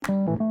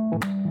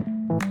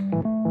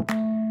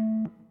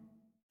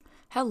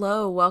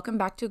Hello, welcome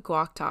back to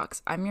Guac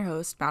Talks. I'm your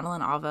host,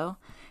 Madeline Avo,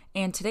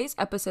 and today's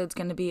episode is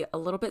going to be a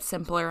little bit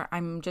simpler.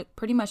 I'm just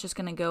pretty much just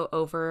going to go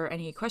over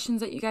any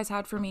questions that you guys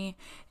had for me,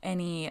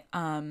 any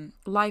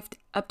life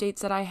updates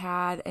that I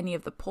had, any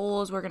of the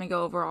polls. We're going to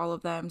go over all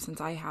of them since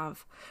I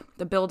have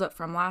the build up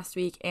from last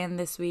week and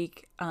this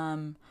week.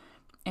 And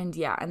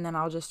then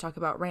I'll just talk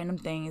about random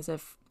things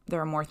if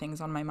there are more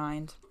things on my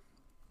mind.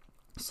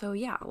 So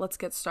yeah, let's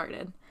get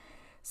started.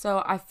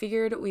 So I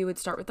figured we would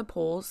start with the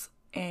polls,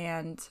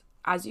 and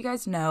as you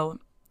guys know,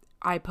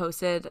 I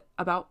posted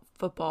about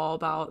football,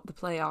 about the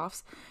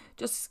playoffs,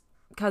 just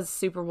because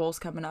Super Bowl's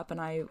coming up and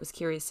I was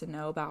curious to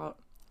know about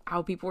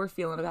how people were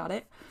feeling about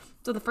it.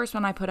 So the first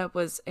one I put up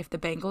was, if the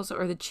Bengals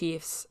or the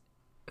Chiefs,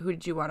 who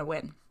did you want to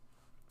win?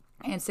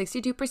 And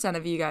 62%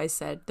 of you guys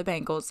said the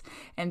Bengals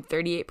and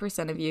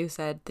 38% of you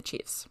said the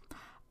Chiefs.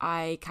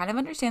 I kind of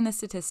understand the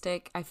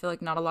statistic. I feel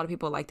like not a lot of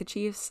people like the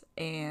Chiefs,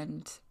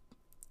 and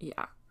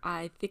yeah,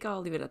 I think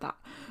I'll leave it at that.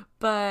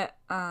 But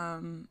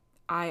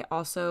I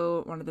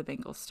also wanted the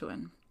Bengals to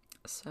win.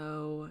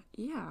 So,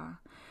 yeah.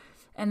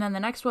 And then the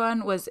next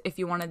one was if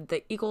you wanted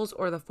the Eagles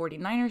or the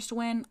 49ers to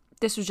win.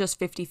 This was just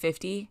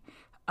 50-50.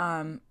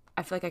 I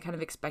feel like I kind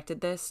of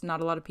expected this.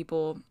 Not a lot of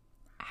people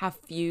have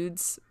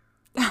feuds,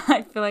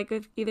 I feel like,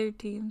 with either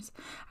teams.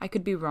 I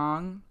could be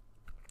wrong.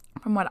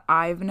 From what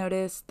I've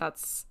noticed,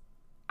 that's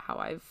how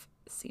I've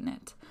seen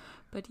it.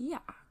 But yeah.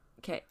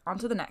 Okay, on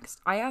to the next.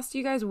 I asked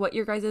you guys what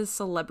your guys'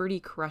 celebrity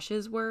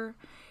crushes were,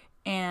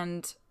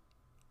 and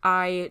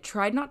I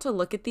tried not to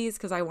look at these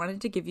because I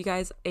wanted to give you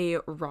guys a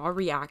raw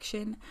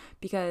reaction,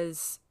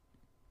 because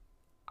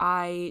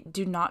I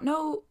do not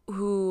know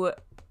who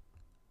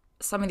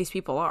some of these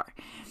people are.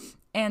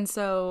 And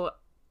so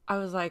I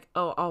was like,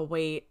 oh, I'll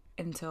wait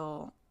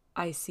until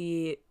I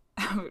see,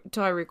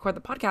 until I record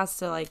the podcast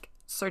to like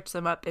search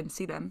them up and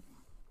see them.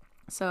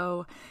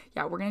 So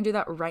yeah, we're going to do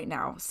that right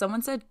now.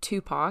 Someone said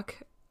Tupac.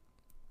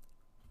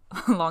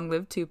 Long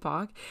live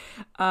Tupac.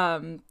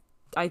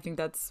 I think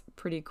that's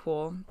pretty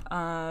cool.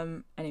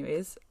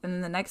 Anyways, and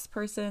then the next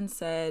person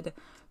said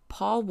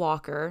Paul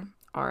Walker,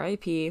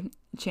 R.I.P.,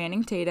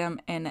 Channing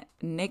Tatum, and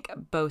Nick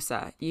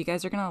Bosa. You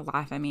guys are gonna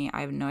laugh at me.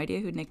 I have no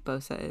idea who Nick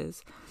Bosa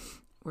is.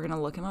 We're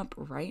gonna look him up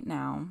right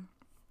now.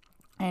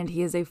 And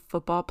he is a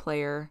football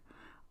player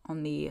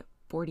on the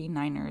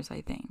 49ers,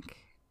 I think.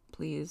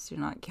 Please do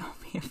not kill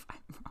me if I'm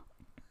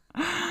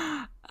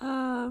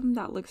wrong.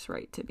 That looks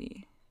right to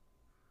me.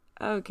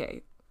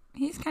 Okay.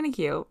 He's kind of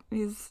cute.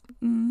 He's...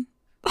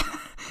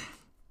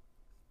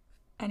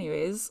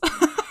 Anyways.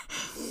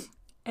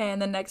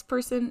 And the next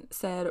person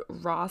said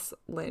Ross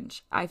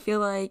Lynch. I feel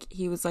like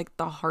he was like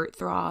the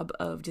heartthrob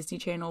of Disney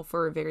Channel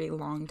for a very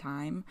long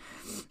time.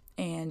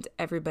 And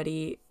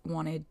everybody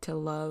wanted to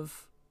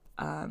love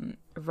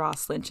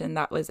Ross Lynch, and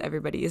that was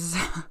everybody's.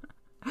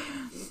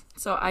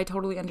 So I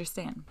totally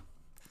understand.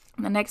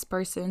 The next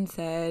person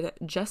said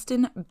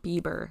Justin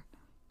Bieber.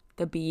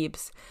 The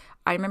Biebs.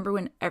 I remember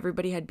when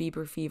everybody had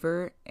Bieber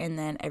fever, and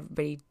then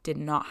everybody did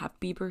not have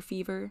Bieber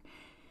fever,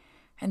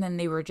 and then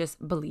they were just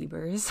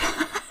believers.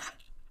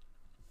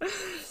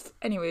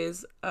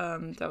 Anyways,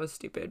 that was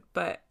stupid,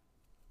 but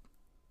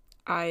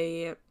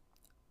I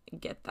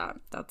get that.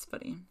 That's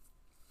funny.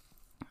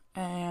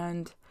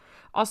 And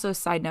also,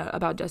 side note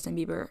about Justin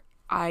Bieber,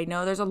 I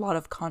know there's a lot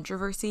of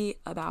controversy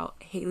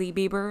about Hailey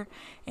Bieber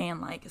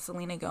and like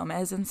Selena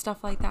Gomez and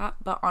stuff like that,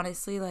 but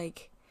honestly,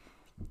 like,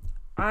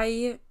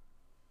 I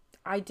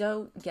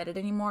don't get it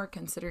anymore,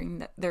 considering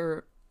that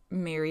they're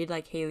married,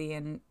 like Hailey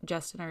and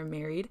Justin are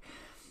married.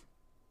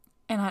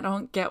 And I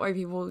don't get why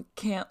people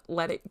can't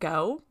let it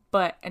go.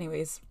 But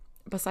anyways,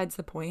 besides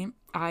the point,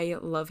 I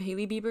love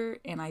Hailey Bieber,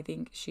 and I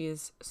think she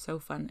is so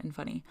fun and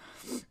funny.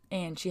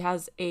 And she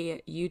has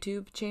a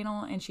YouTube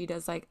channel, and she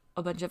does like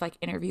a bunch of like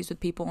interviews with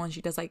people, and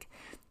she does like,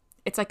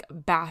 it's like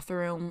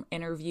bathroom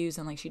interviews,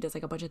 and like she does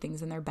like a bunch of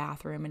things in their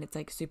bathroom, and it's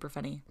like super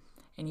funny.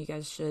 And you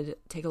guys should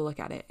take a look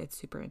at it. It's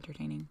super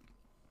entertaining.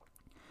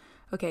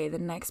 Okay, the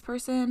next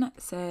person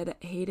said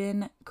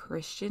Hayden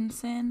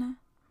Christensen.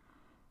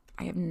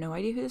 I have no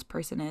idea who this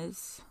person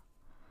is.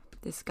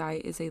 This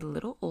guy is a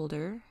little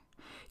older.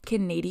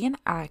 Canadian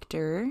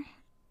actor.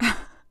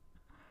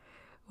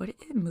 What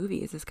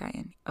movie is this guy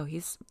in? Oh,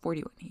 he's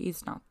 41.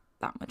 He's not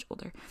that much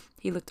older.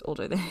 He looked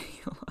older than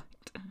he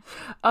looked.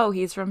 Oh,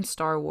 he's from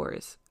Star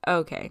Wars.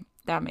 Okay,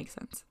 that makes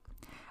sense.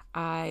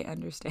 I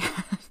understand.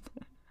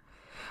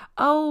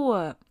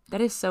 Oh, that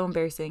is so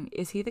embarrassing.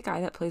 Is he the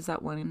guy that plays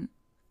that one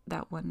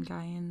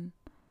guy in...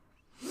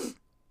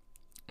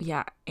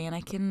 Yeah,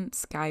 Anakin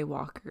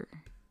Skywalker.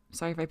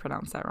 Sorry if I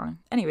pronounced that wrong.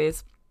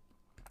 Anyways,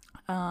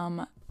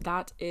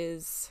 that's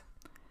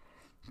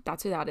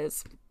who that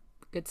is.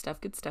 Good stuff.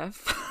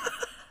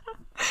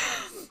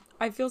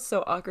 I feel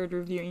so awkward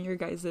reviewing your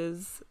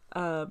guys's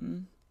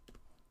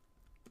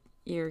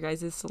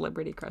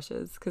celebrity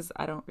crushes, because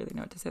I don't really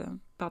know what to say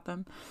about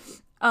them.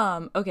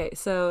 Okay,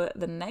 so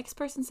the next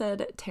person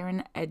said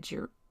Taron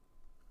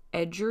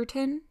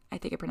Edgerton. I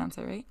think I pronounced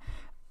that right.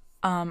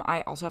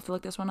 I also have to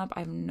look this one up. I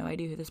have no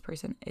idea who this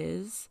person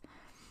is.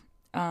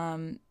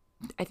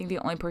 I think the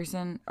only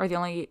person or the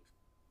only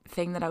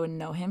thing that I would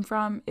know him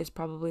from is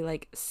probably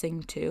like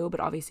Sing 2, but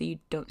obviously you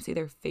don't see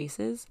their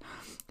faces.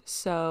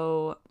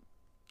 So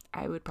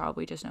I would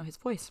probably just know his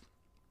voice.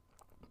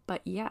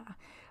 But yeah,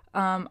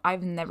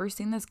 I've never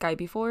seen this guy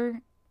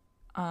before.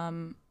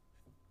 But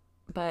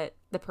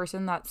the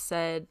person that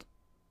said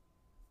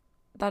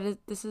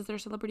this is their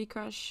celebrity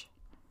crush,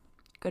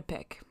 good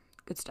pick.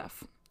 Good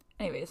stuff.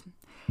 Anyways.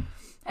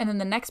 And then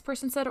the next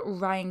person said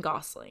Ryan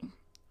Gosling.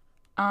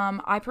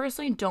 I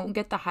personally don't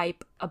get the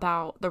hype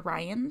about the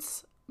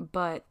Ryans,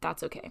 but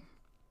that's okay.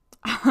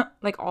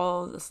 Like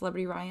all the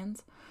celebrity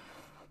Ryans.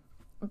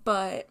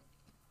 But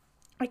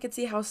I could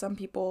see how some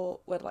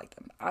people would like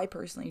them. I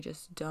personally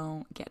just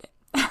don't get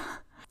it.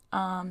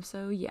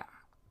 So yeah.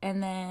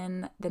 And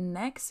then the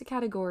next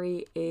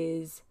category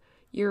is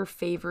your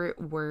favorite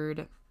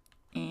word.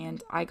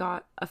 And I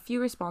got a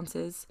few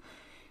responses,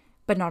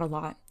 but not a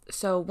lot.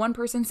 So one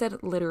person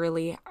said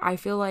literally. I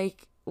feel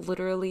like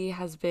literally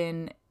has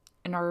been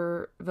in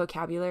our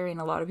vocabulary and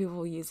a lot of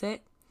people use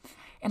it.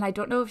 And I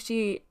don't know if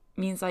she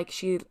means like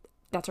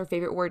that's her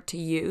favorite word to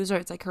use or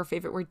it's like her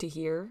favorite word to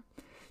hear.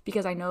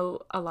 Because I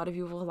know a lot of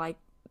people like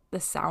the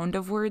sound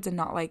of words and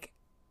not like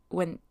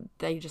when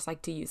they just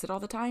like to use it all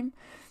the time.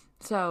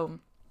 So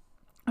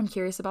I'm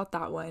curious about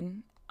that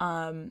one.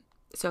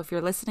 So if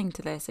you're listening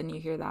to this and you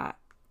hear that,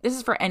 this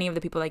is for any of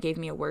the people that gave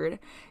me a word.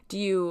 Do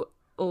you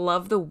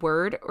love the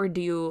word or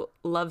do you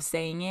love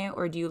saying it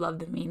or do you love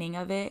the meaning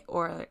of it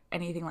or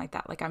anything like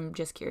that? Like, I'm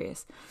just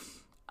curious.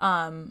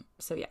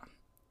 So yeah.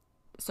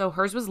 So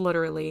hers was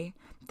literally.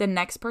 The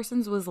next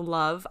person's was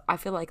love. I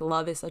feel like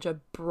love is such a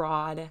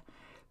broad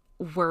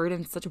word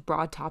and such a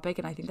broad topic,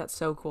 and I think that's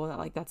so cool that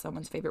like that's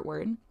someone's favorite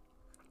word.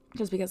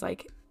 Just because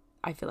like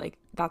I feel like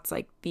that's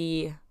like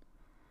I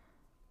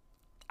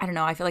don't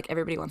know, I feel like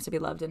everybody wants to be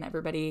loved and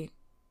everybody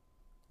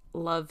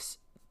loves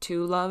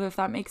to love, if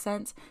that makes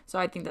sense. So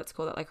I think that's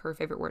cool that like her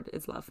favorite word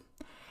is love.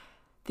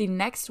 The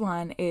next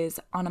one is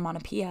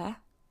onomatopoeia,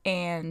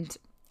 and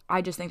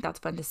I just think that's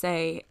fun to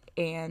say,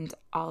 and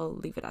I'll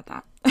leave it at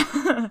that.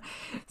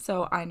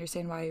 So I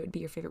understand why it would be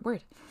your favorite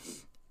word.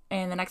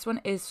 And the next one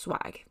is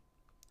swag.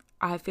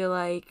 I feel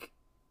like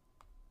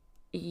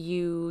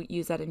you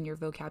use that in your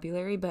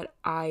vocabulary, but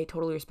I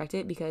totally respect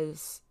it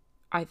because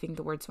I think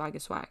the word swag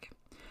is swag.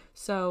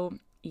 So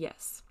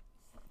yes.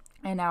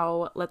 And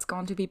now let's go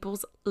on to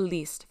people's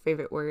least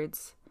favorite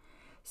words.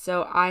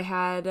 So I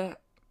had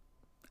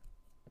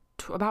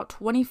about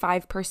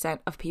 25%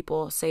 of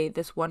people say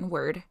this one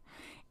word,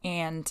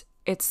 and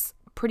it's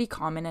pretty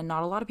common and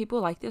not a lot of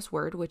people like this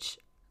word, which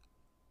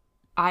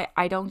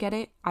I don't get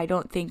it. I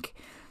don't think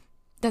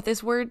that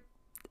this word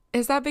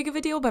is that big of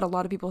a deal, but a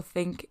lot of people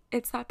think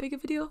it's that big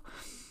of a deal.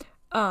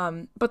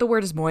 But the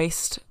word is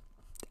moist.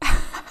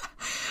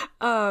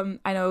 I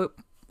know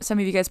some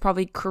of you guys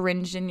probably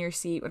cringed in your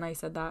seat when I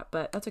said that,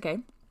 but that's okay.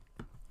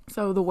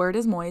 So the word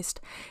is moist,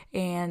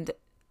 and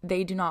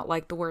they do not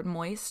like the word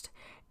moist.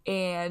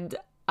 And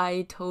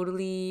I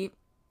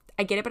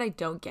get it, but I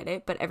don't get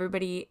it. But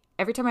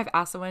every time I've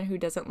asked someone who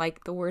doesn't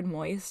like the word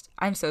moist,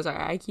 I'm so sorry.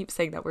 I keep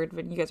saying that word,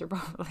 but you guys are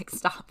probably like,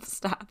 stop.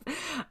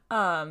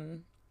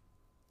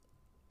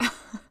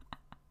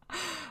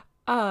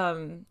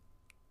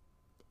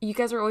 You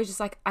guys are always just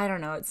like, I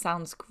don't know, it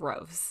sounds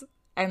gross.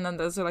 And then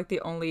those are like the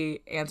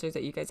only answers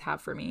that you guys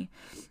have for me.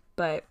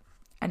 But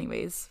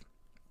anyways,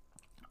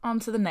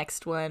 on to the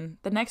next one.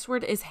 The next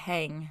word is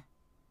hang.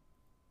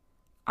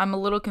 I'm a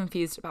little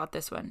confused about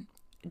this one.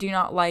 Do you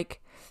not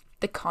like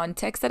the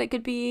context that it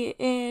could be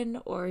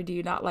in, or do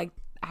you not like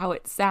how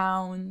it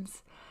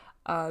sounds?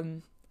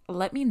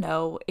 Let me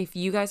know if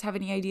you guys have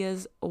any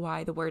ideas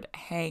why the word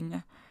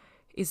hang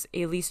is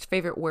a least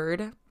favorite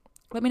word.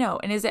 Let me know.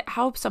 And is it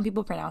how some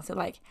people pronounce it,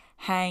 like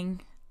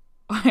hang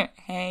or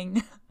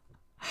hang?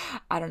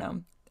 I don't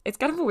know. It's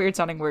kind of a weird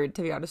sounding word,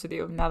 to be honest with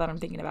you, now that I'm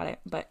thinking about it.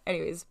 But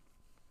anyways,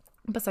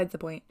 besides the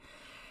point.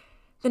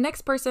 The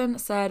next person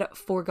said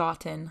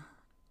forgotten.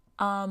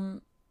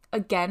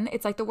 Again,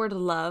 it's like the word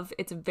love.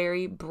 It's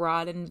very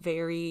broad and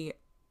very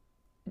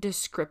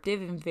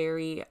descriptive and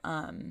very,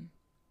 I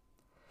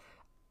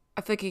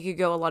feel like it could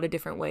go a lot of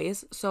different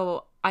ways.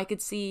 So I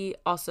could see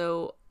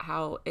also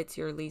how it's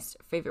your least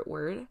favorite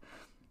word.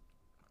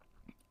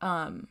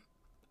 I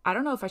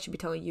don't know if I should be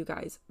telling you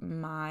guys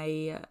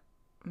my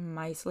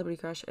celebrity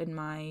crush and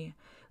my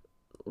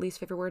least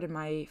favorite word and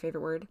my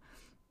favorite word,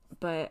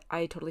 but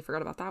I totally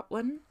forgot about that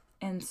one.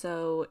 And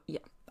so, yeah,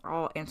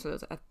 I'll answer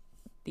those at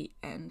the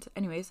end.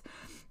 Anyways,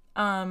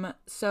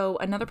 so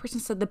another person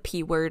said the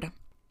P word,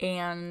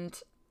 and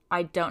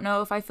I don't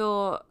know if I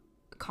feel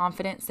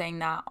confident saying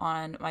that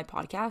on my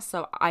podcast,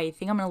 so I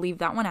think I'm gonna leave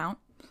that one out.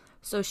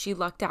 So she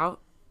lucked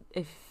out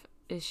if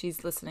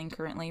she's listening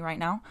currently right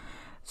now.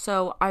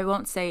 So I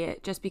won't say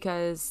it just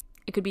because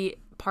it could be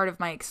part of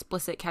my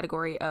explicit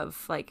category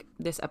of like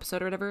this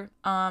episode or whatever.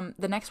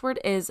 The next word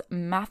is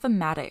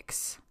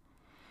mathematics.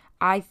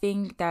 I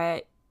think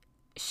that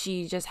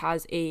she just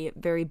has a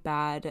very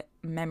bad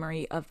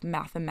memory of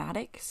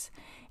mathematics,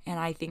 and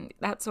I think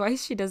that's why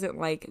she doesn't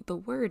like the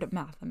word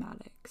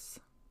mathematics.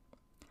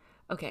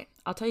 Okay,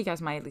 I'll tell you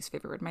guys my least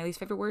favorite word. My least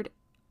favorite word,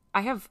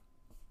 I have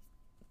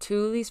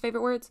two least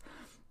favorite words,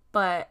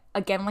 but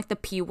again, like the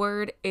P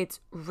word, it's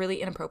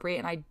really inappropriate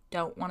and I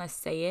don't want to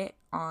say it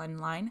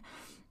online.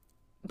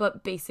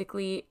 But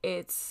basically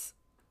it's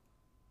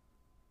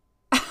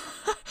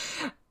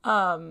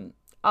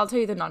I'll tell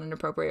you the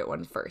non-inappropriate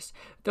one first.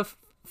 The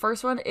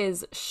first one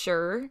is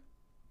sure.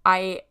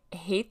 I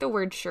hate the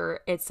word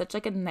sure. It's such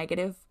like a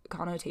negative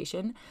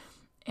connotation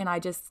and I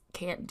just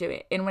can't do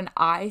it. And when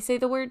I say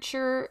the word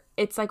sure,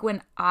 it's like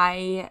when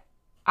I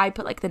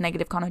put like the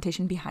negative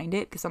connotation behind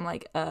it because I'm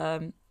like,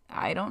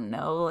 I don't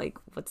know, like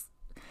what's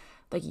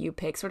like you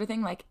pick sort of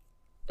thing. Like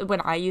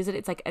when I use it,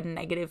 it's like a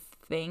negative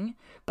thing,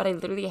 but I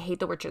literally hate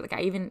the word sure. Like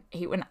I even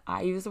hate when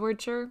I use the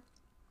word sure,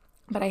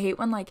 but I hate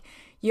when like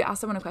you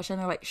ask someone a question,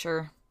 they're like,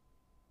 sure.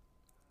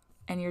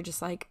 And you're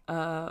just like,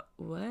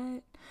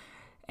 what?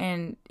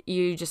 And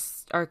you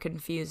just are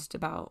confused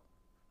about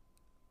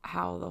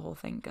how the whole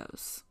thing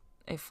goes.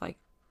 If like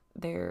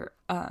they're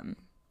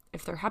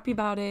happy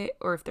about it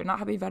or if they're not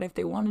happy about it, if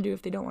they want to do it,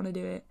 if they don't want to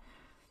do it.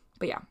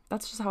 But yeah,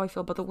 that's just how I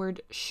feel about the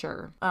word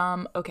sure.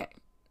 Okay.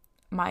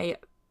 My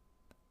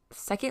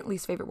second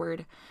least favorite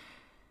word,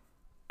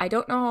 I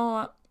don't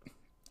know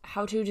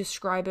how to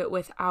describe it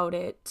without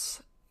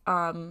it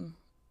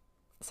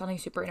sounding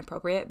super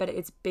inappropriate, but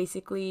it's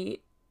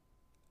basically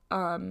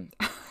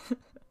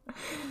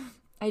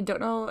I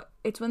don't know,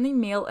 it's when the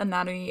male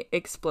anatomy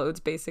explodes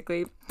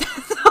basically.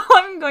 That's all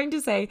I'm going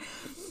to say.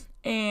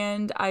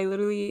 And I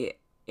literally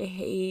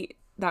hate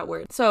that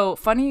word. So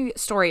funny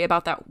story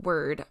about that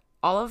word.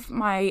 All of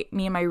me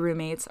and my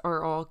roommates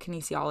are all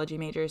kinesiology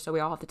majors, so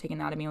we all have to take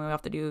anatomy and we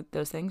have to do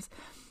those things.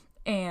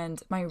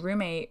 And my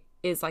roommate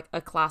is like a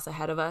class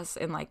ahead of us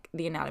in like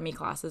the anatomy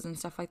classes and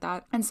stuff like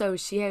that. And so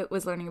she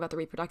was learning about the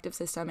reproductive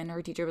system and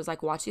her teacher was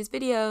like, watch these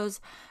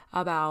videos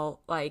about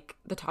like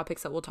the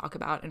topics that we'll talk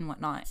about and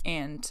whatnot.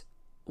 And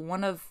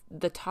one of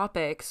the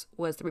topics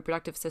was the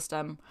reproductive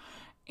system.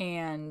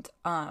 And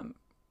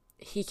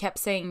he kept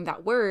saying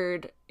that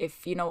word,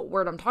 if you know what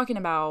word I'm talking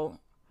about,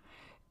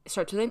 it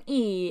starts with an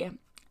E.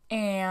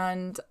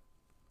 And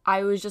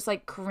I was just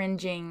like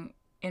cringing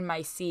in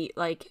my seat.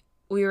 Like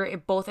we were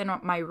both in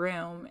my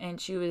room and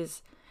she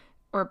was,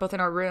 or both in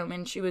our room,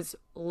 and she was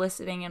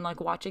listening and like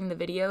watching the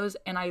videos.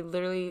 And I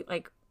literally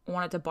like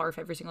wanted to barf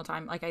every single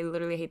time. Like I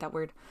literally hate that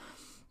word.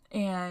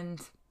 And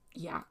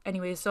yeah,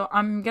 anyway, so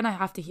I'm gonna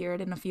have to hear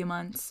it in a few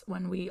months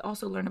when we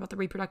also learn about the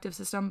reproductive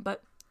system.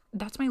 But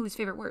that's my least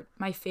favorite word.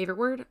 My favorite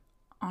word,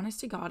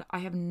 honest to God, I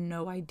have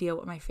no idea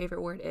what my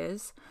favorite word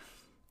is.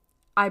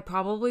 I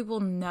probably will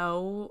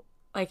know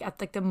like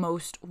at like the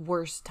most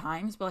worst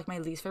times, but like my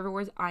least favorite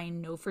words, I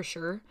know for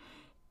sure.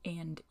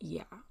 And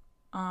yeah,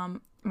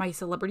 my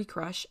celebrity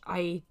crush,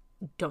 I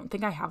don't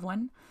think I have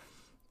one.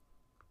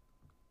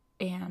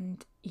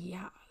 And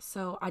yeah,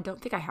 so I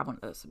don't think I have one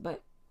of those,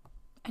 but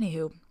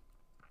anywho.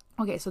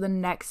 Okay, so the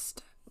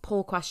next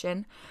poll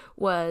question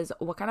was,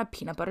 what kind of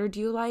peanut butter do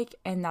you like?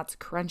 And that's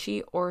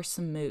crunchy or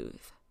smooth.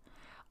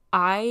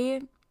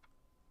 I'm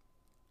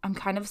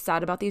kind of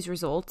sad about these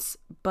results,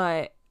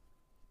 but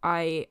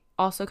I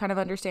also kind of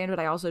understand, but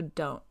I also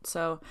don't.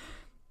 So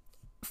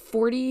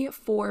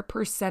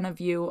 44% of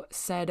you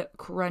said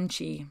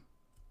crunchy.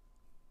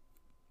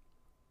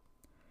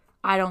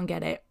 I don't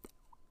get it.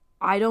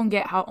 I don't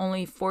get how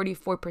only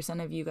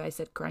 44% of you guys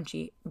said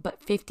crunchy, but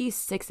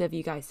 56 of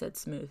you guys said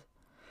smooth.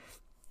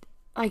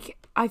 Like,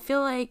 I feel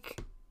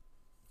like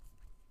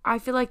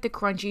the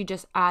crunchy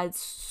just adds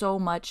so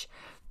much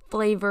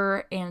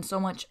flavor and so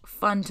much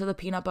fun to the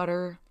peanut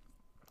butter.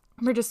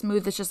 For just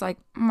smooth, it's just like,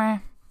 meh,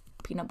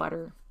 peanut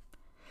butter.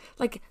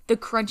 Like, the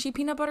crunchy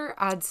peanut butter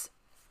adds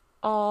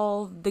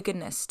all the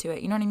goodness to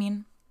it. You know what I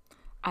mean?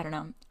 I don't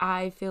know.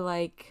 I feel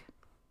like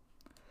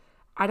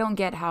I don't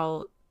get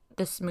how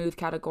the smooth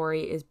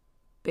category is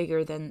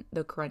bigger than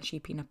the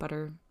crunchy peanut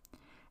butter.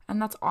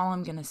 And that's all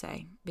I'm going to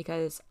say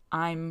because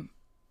I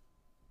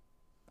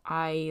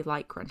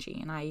like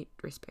crunchy and I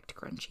respect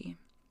crunchy.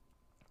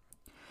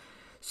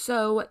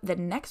 So the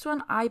next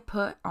one I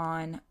put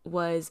on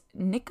was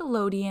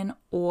Nickelodeon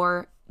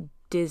or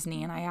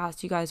Disney. And I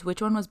asked you guys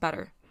which one was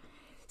better.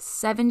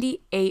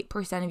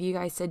 78% of you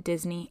guys said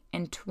Disney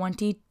and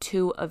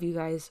 22 of you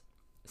guys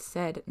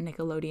said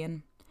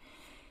Nickelodeon.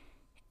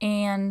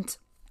 And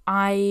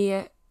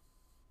I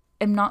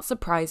am not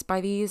surprised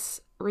by these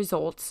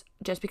results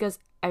just because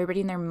everybody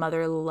and their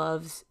mother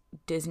loves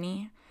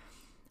Disney.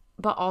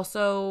 But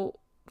also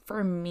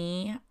for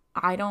me,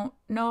 I don't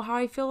know how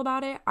I feel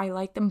about it. I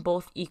like them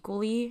both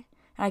equally.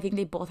 And I think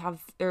they both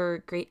have their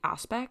great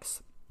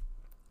aspects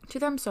to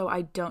them. So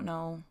I don't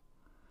know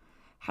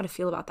how to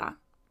feel about that.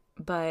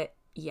 But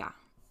yeah,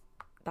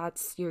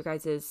 that's your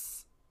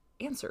guys'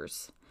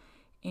 answers.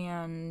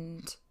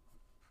 And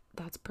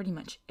that's pretty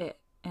much it.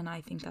 And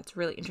I think that's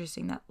really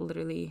interesting that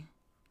literally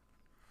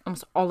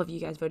almost all of you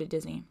guys voted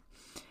Disney.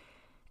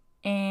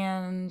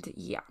 And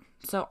yeah,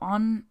 so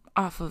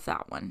off of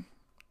that one,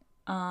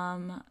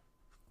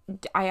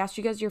 I asked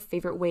you guys your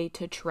favorite way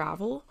to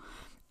travel,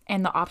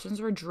 and the options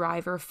were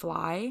drive or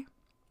fly.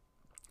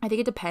 I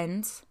think it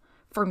depends.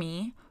 for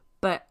me,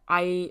 but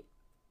I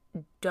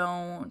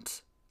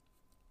don't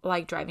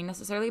like driving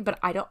necessarily, but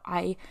I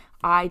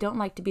don't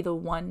like to be the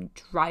one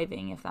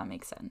driving, if that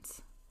makes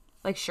sense.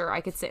 Like, sure,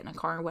 I could sit in a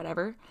car or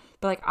whatever,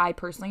 but like I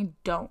personally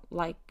don't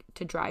like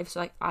to drive, so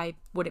like I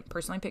wouldn't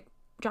personally pick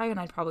drive, and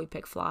I'd probably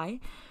pick fly.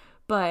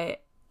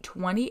 But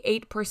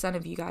 28%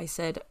 of you guys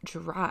said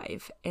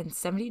drive and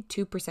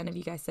 72% of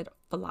you guys said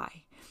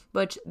fly,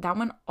 which that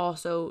one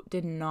also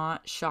did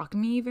not shock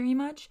me very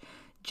much,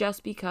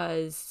 just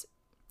because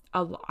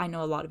I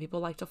know a lot of people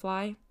like to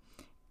fly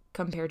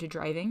compared to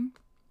driving.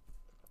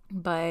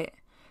 But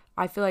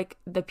I feel like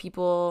the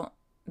people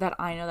that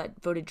I know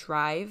that voted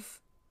drive,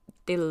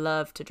 they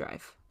love to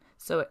drive.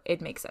 So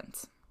it makes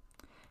sense.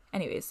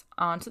 Anyways,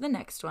 on to the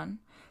next one.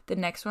 The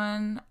next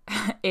one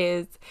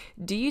is,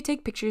 do you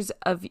take pictures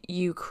of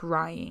you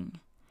crying?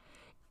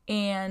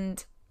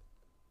 And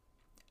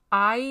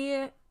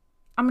I'm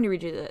going to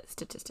read you the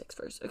statistics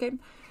first, okay?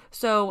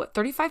 So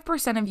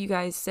 35% of you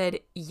guys said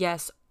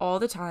yes all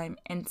the time,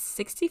 and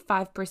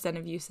 65%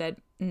 of you said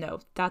no,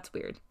 that's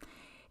weird.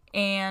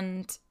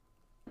 And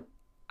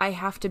I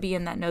have to be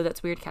in that no,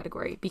 that's weird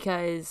category,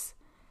 because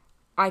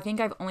I think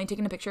I've only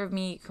taken a picture of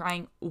me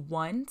crying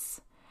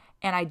once,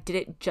 and I did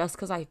it just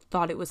because I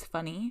thought it was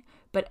funny.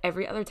 But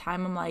every other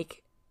time I'm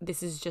like,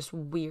 this is just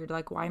weird.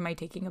 Like, why am I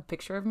taking a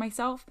picture of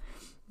myself?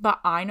 But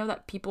I know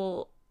that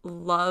people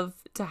love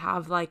to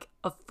have like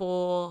a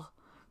full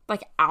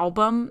like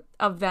album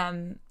of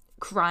them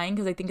crying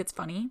because I think it's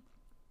funny.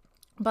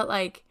 But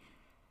like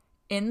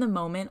in the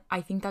moment,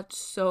 I think that's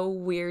so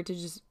weird to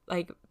just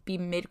like be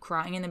mid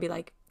crying and then be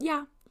like,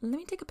 yeah, let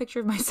me take a picture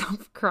of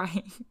myself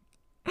crying.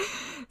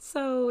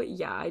 So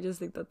yeah, I just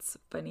think that's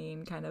funny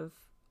and kind of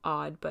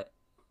odd, but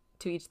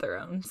to each their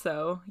own.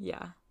 So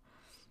yeah.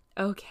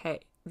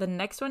 Okay. The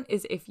next one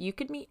is, if you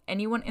could meet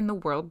anyone in the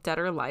world, dead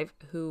or alive,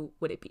 who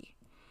would it be?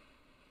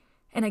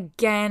 And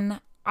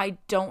again, I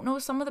don't know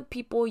some of the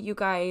people you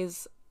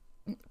guys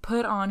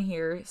put on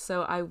here,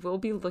 so I will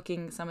be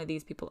looking some of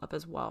these people up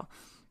as well.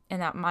 And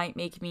that might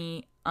make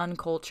me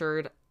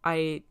uncultured.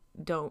 I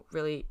don't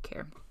really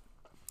care.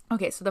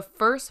 Okay, so the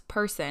first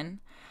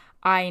person,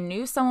 I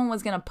knew someone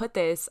was going to put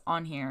this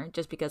on here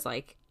just because,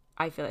 like,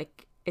 I feel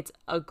like it's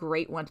a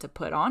great one to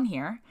put on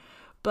here.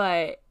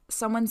 But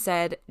someone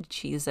said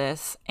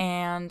Jesus,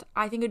 and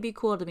I think it'd be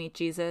cool to meet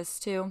Jesus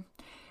too.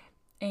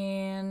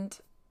 And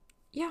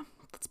yeah,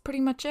 that's pretty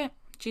much it.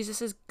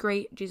 Jesus is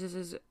great. Jesus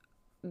is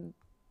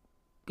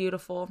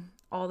beautiful.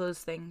 All those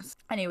things.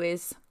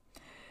 Anyways,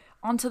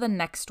 on to the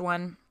next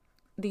one.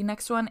 The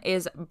next one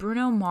is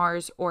Bruno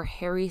Mars or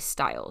Harry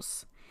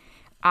Styles.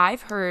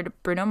 I've heard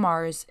Bruno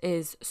Mars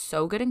is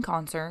so good in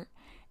concert,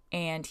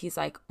 and he's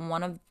like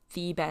one of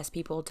the best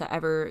people to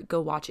ever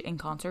go watch it in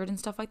concert and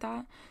stuff like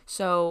that.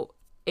 So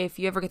if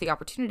you ever get the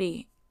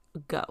opportunity,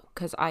 go,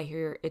 because I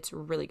hear it's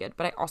really good.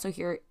 But I also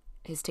hear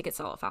his tickets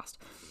sell out fast.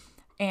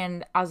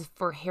 And as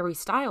for Harry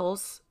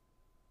Styles,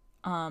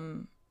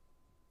 I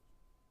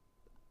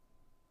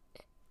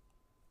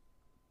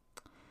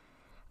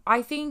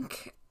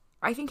think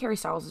Harry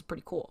Styles is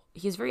pretty cool.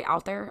 He's very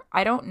out there.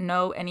 I don't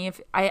know any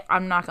of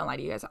I'm not gonna lie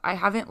to you guys. I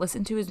haven't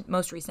listened to his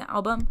most recent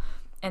album,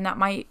 and that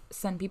might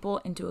send people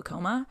into a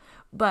coma,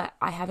 but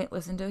I haven't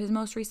listened to his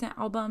most recent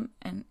album,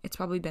 and it's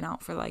probably been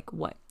out for like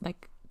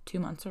 2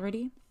 months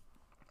already.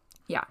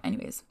 Yeah,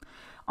 anyways.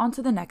 On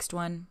to the next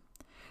one.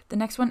 The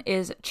next one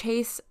is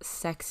Chase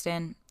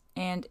Sexton.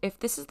 And if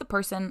this is the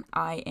person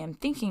I am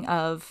thinking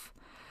of,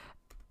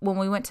 when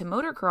we went to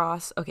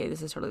motocross, okay,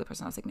 this is totally the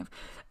person I was thinking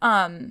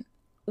of.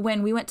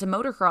 When we went to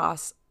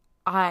motocross,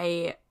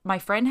 my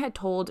friend had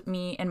told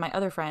me and my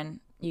other friend,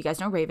 you guys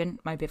know Raven,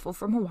 my biffle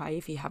from Hawaii,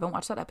 if you haven't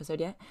watched that episode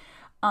yet.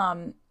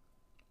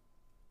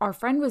 Our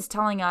friend was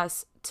telling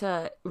us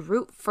to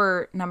root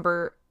for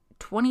number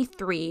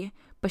 23,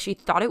 but she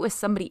thought it was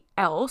somebody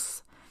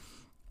else.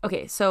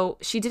 Okay, so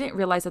she didn't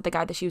realize that the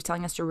guy that she was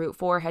telling us to root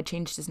for had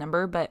changed his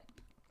number, but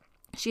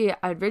she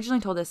originally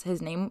told us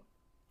his name.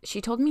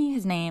 She told me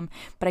his name,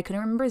 but I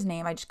couldn't remember his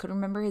name. I just couldn't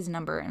remember his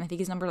number, and I think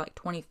his number like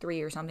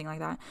 23 or something like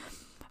that.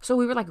 So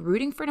we were like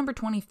rooting for number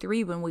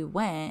 23 when we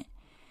went,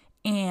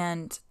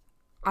 and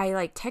I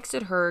like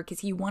texted her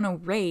because he won a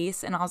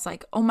race, and I was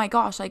like, oh my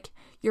gosh, like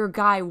your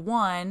guy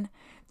won.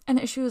 And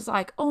then she was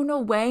like, oh no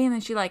way. And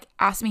then she like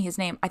asked me his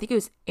name. I think it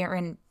was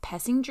Aaron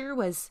Pessinger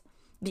was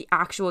the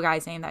actual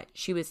guy's name that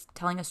she was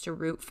telling us to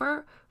root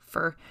for.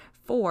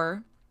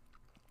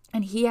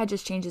 And he had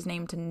just changed his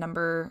name to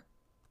number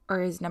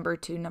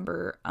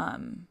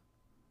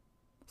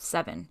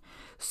 7.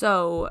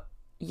 So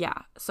yeah,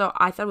 so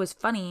I thought it was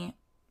funny.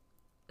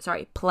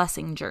 Sorry,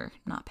 Plessinger,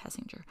 not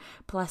Pessinger,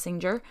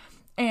 Plessinger.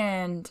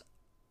 And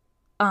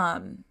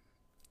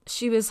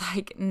she was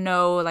like,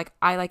 no, like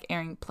I like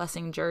Aaron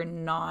Plessinger,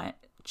 not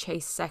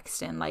Chase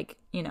Sexton. Like,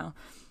 you know,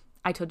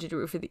 I told you to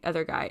root for the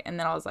other guy. And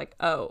then I was like,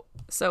 oh.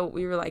 So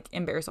we were like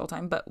embarrassed all the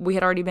time, but we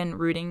had already been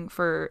rooting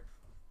for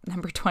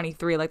number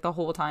 23 like the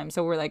whole time.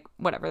 So we're like,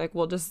 whatever, like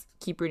we'll just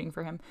keep rooting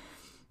for him.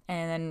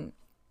 And then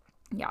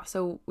yeah,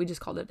 so we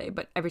just called it a day.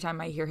 But every time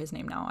I hear his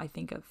name now, I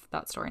think of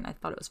that story, and I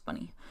thought it was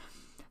funny.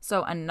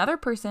 So another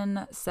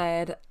person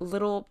said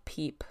Little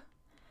Peep.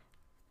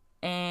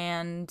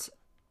 And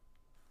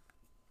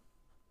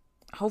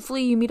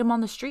hopefully you meet him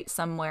on the street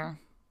somewhere,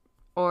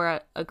 or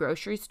at a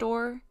grocery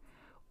store,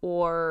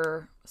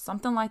 or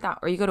something like that.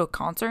 Or you go to a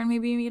concert and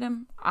maybe you meet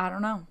him. I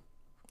don't know.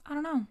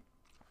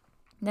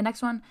 The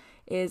next one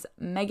is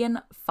Megan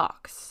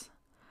Fox.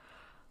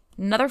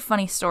 Another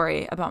funny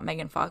story about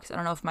Megan Fox. I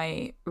don't know if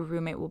my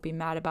roommate will be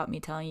mad about me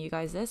telling you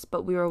guys this,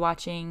 but we were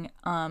watching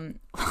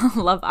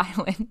Love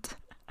Island.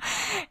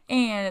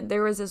 And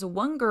there was this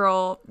one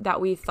girl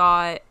that we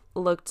thought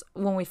looked,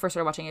 when we first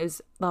started watching, it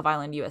was Love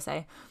Island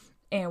USA.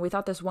 And we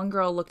thought this one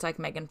girl looked like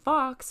Megan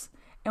Fox.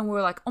 And we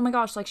were like, oh my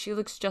gosh, like she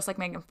looks just like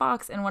Megan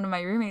Fox. And one of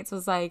my roommates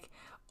was like,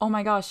 oh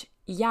my gosh,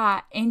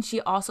 yeah. And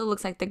she also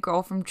looks like the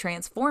girl from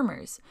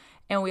Transformers.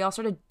 And we all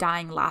started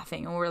dying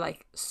laughing. And we were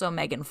like, so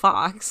Megan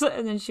Fox.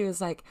 And then she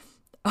was like,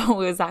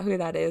 oh, is that who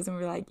that is? And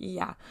we were like,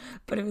 yeah.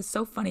 But it was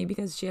so funny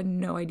because she had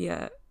no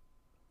idea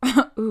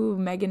who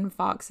Megan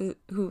Fox is,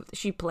 who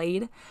she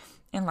played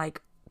in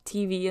like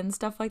TV and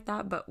stuff like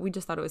that. But we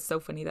just thought it was so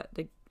funny that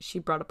like, she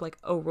brought up like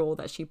a role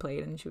that she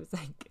played, and she was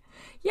like,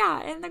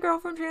 yeah, and the girl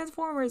from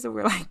Transformers. And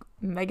we're like,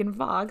 Megan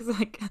Fox.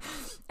 Like,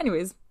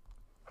 anyways,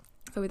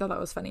 so we thought that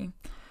was funny.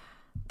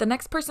 The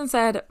next person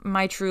said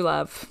My True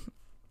Love.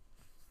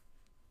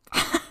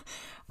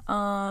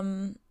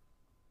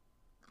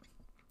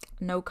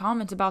 No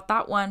comment about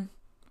that one.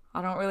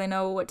 I don't really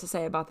know what to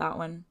say about that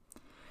one.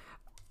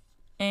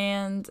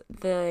 And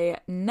the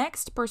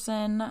next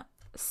person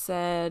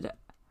said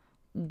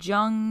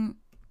Jungkook.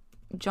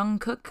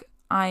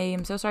 I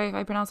am so sorry if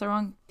I pronounced that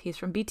wrong. He's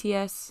from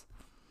BTS.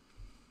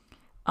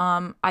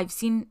 I've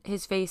seen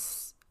his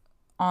face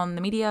on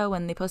the media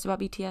when they post about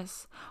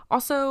BTS.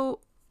 Also,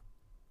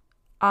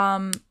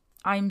 I'm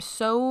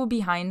so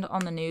behind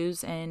on the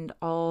news and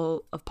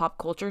all of pop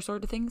culture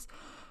sort of things.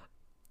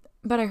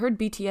 But I heard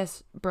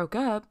BTS broke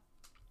up.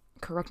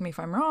 Correct me if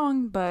I'm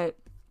wrong, but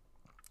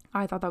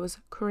I thought that was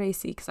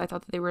crazy because I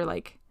thought that they were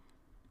like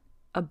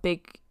a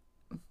big,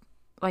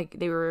 like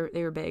they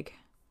were big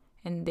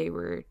and they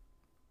were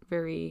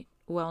very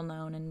well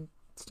known and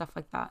stuff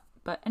like that.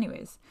 But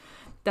anyways,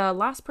 the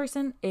last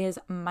person is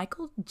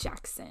Michael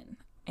Jackson,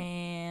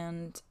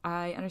 and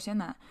I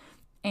understand that.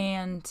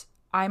 And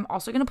I'm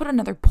also going to put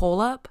another poll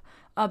up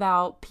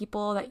about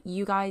people that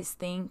you guys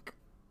think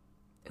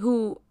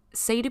who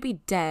say to be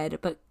dead,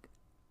 but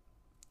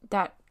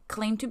that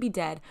claim to be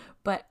dead,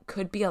 but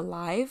could be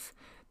alive,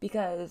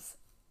 because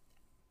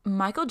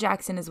Michael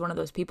Jackson is one of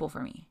those people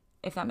for me,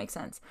 if that makes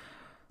sense.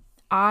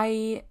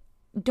 I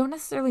don't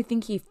necessarily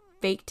think he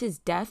faked his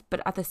death,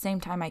 but at the same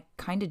time, I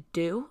kind of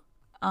do.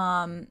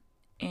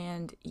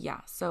 And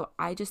yeah, so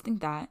I just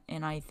think that,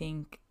 and I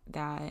think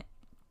that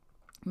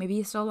maybe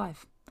he's still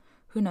alive.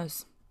 Who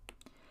knows?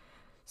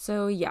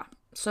 So yeah,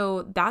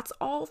 so that's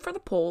all for the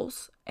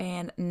polls.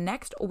 And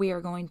next we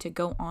are going to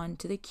go on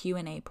to the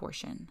Q&A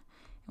portion,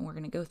 and we're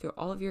going to go through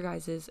all of your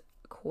guys'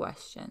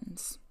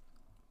 questions.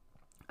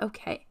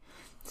 Okay,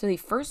 so the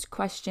first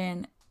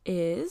question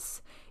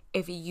is,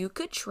 if you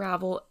could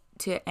travel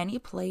to any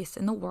place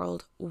in the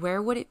world,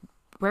 where would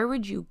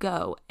you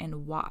go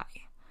and why?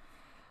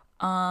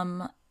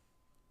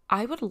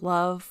 I would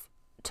love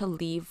to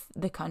leave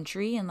the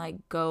country and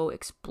like go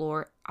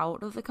explore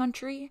out of the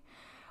country.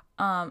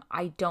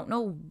 I don't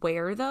know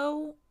where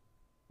though,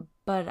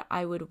 but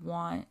I would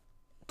want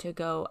to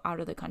go out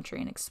of the country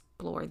and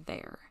explore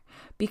there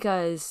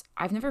because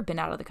I've never been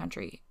out of the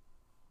country.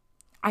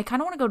 I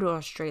kind of want to go to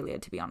Australia,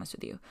 to be honest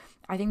with you.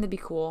 I think that'd be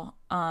cool.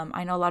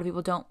 I know a lot of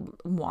people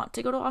don't want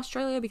to go to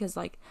Australia because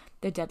like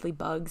the deadly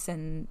bugs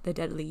and the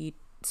deadly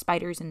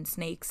spiders and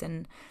snakes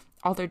and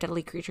all their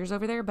deadly creatures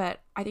over there,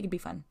 but I think it'd be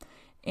fun.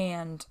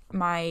 And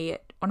one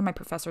of my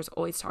professors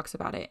always talks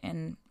about it,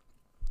 and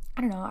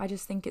I don't know, I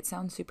just think it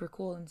sounds super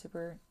cool and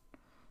super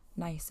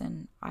nice,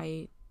 and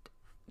I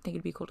think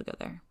it'd be cool to go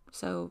there.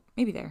 So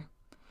maybe there.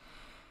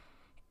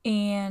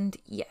 And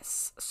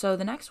yes, so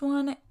the next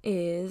one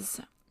is,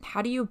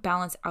 how do you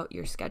balance out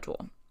your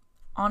schedule?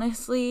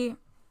 Honestly,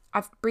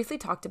 I've briefly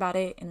talked about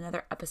it in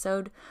another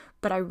episode,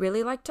 but I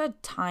really like to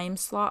time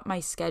slot my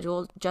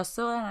schedule just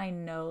so that I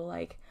know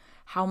like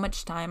how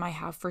much time I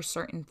have for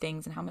certain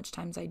things and how much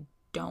times I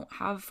don't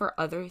have for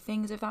other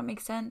things, if that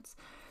makes sense.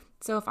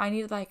 So if I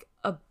need like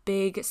a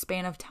big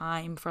span of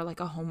time for like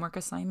a homework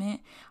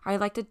assignment, I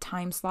like to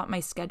time slot my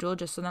schedule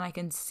just so that I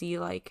can see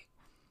like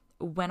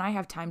when I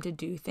have time to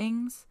do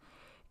things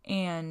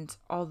and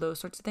all those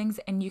sorts of things.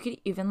 And you could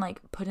even like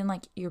put in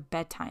like your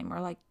bedtime or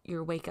like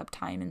your wake up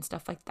time and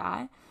stuff like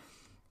that.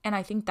 And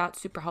I think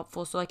that's super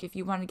helpful. So like if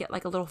you want to get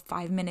like a little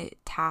 5-minute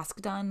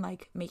task done,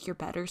 like make your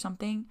bed or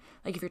something,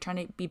 like if you're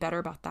trying to be better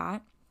about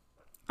that,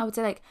 I would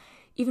say like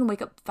even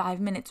wake up 5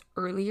 minutes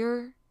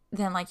earlier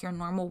than like your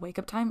normal wake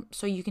up time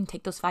so you can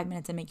take those 5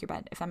 minutes and make your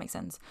bed, if that makes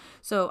sense.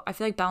 So I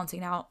feel like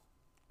balancing out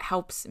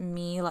helps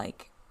me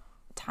like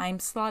time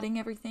slotting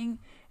everything,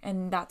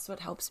 and that's what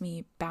helps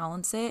me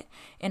balance it.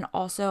 And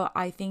also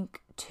I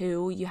think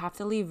too, you have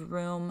to leave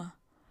room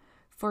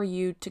for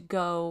you to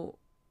go,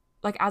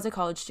 like as a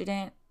college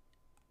student,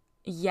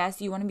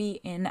 yes, you want to be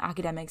in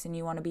academics and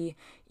you want to be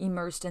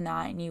immersed in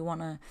that and you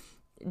want to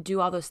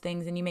do all those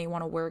things, and you may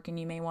want to work and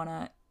you may want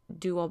to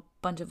do a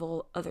bunch of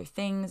other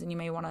things and you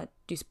may want to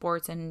do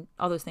sports and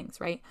all those things,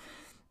 right?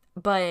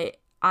 But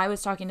I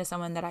was talking to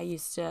someone that I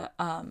used to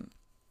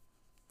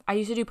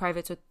do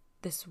privates with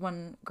this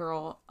one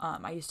girl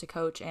I used to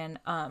coach, and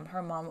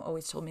her mom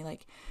always told me,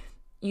 like,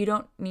 you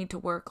don't need to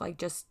work, like,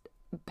 just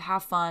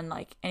have fun,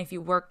 like, and if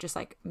you work, just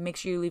like make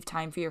sure you leave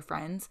time for your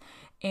friends.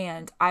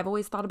 And I've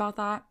always thought about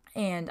that,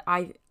 and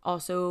I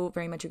also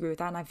very much agree with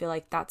that, and I feel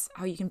like that's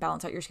how you can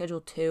balance out your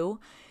schedule too.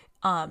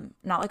 Not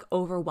like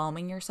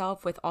overwhelming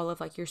yourself with all of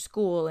like your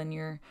school and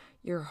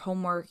your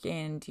homework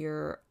and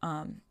your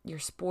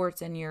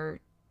sports and your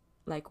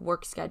like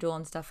work schedule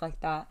and stuff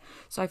like that.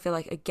 So I feel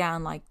like,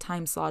 again, like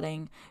time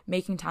slotting,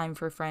 making time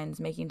for friends,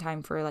 making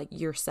time for like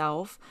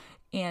yourself.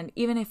 And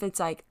even if it's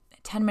like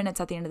 10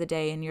 minutes at the end of the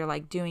day and you're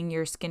like doing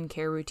your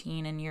skincare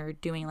routine and you're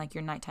doing like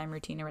your nighttime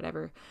routine or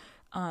whatever,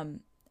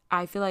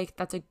 I feel like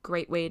that's a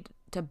great way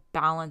to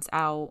balance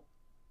out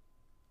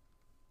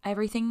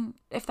everything,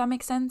 if that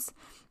makes sense.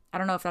 I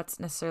don't know if that's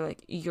necessarily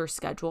like your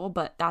schedule,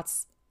 but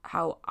that's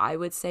how I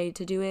would say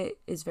to do it,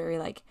 is very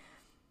like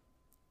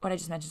what I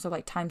just mentioned. So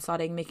like time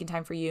slotting, making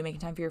time for you,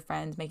 making time for your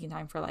friends, making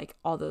time for like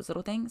all those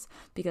little things,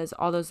 because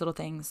all those little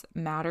things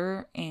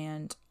matter.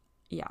 And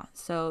yeah,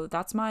 so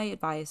that's my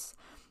advice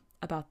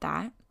about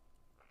that.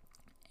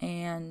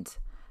 And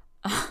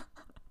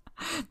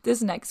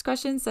this next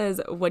question says,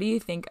 what do you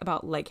think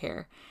about leg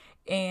hair?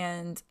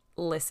 And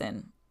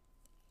listen,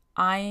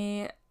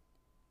 I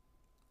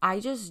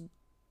just,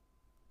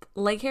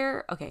 leg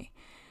hair, okay,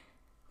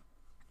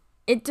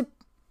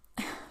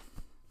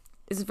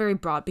 is very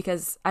broad,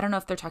 because I don't know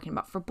if they're talking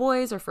about for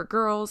boys or for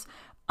girls,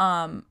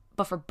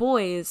 but for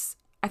boys,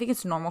 I think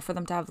it's normal for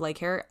them to have leg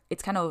hair.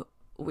 It's kind of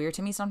weird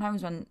to me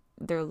sometimes when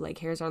their leg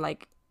hairs are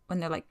like, when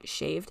they're like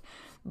shaved,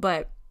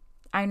 but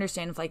I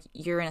understand if like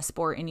you're in a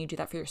sport and you do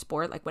that for your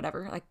sport, like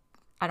whatever, like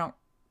I don't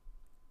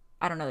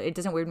know, it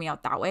doesn't weird me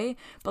out that way.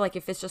 But like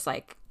if it's just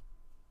like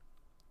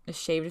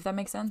shaved, if that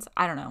makes sense,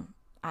 I don't know,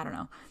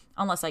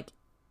 unless like,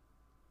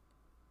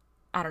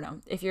 I don't know,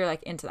 if you're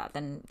like into that,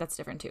 then that's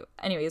different too.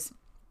 Anyways,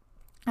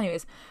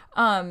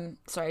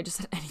 sorry, I just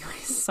said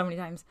anyways so many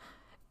times.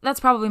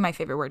 That's probably my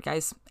favorite word,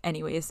 guys.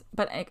 Anyways,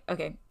 but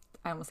okay,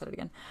 I almost said it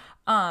again.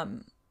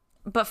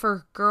 But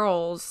for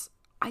girls,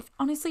 I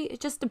honestly, it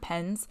just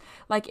depends.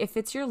 Like if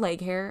it's your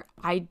leg hair,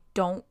 I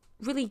don't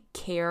really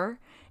care.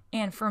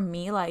 And for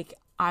me, like,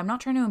 I'm not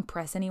trying to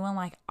impress anyone.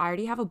 Like, I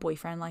already have a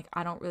boyfriend. Like,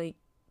 I don't really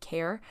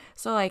care.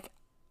 So like,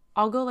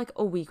 I'll go like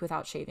a week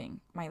without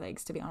shaving my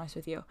legs, to be honest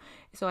with you.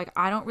 So like,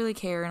 I don't really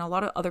care, and a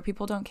lot of other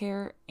people don't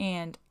care,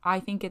 and I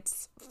think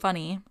it's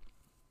funny.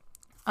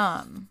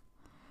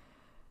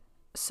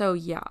 So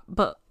yeah,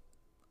 but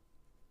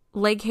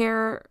leg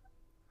hair,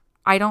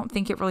 I don't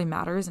think it really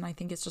matters, and I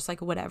think it's just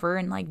like whatever,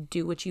 and like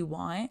do what you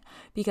want,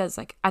 because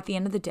like at the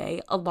end of the day,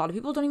 a lot of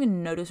people don't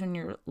even notice when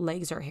your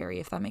legs are hairy,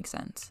 if that makes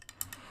sense.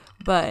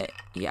 But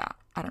yeah,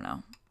 I don't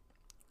know.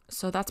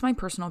 So that's my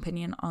personal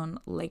opinion on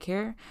leg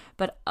hair.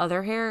 But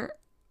other hair,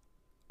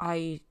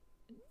 I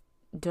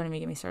don't even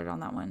get me started on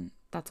that one.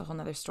 That's a whole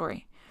nother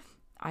story.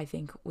 I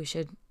think we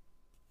should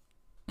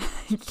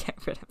get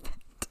rid of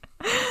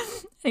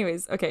it.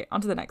 Anyways, okay, on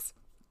to the next.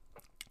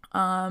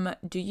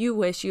 Do you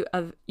wish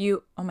oh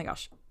my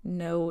gosh,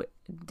 no,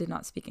 did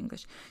not speak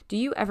English. Do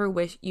you ever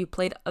wish you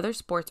played other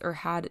sports or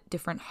had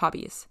different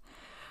hobbies?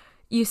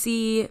 You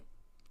see,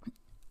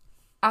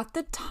 at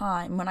the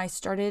time when I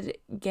started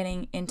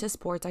getting into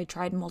sports, I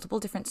tried multiple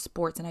different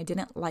sports and I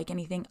didn't like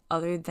anything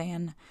other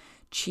than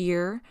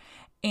cheer.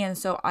 And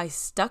so I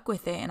stuck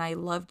with it, and I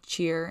loved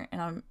cheer.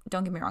 And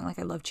don't get me wrong, like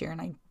I love cheer,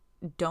 and I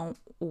don't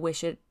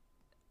wish it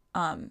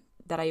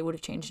that I would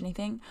have changed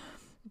anything.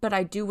 But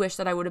I do wish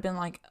that I would have been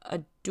like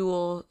a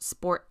dual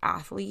sport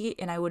athlete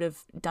and I would have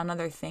done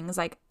other things.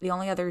 Like the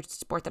only other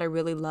sport that I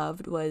really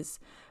loved was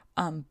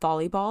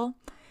volleyball.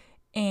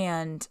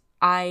 And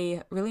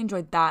I really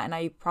enjoyed that, and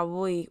I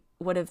probably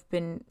would have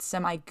been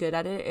semi good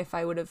at it if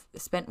I would have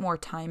spent more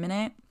time in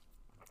it.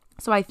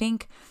 So I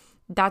think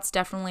that's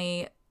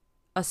definitely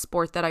a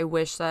sport that I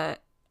wish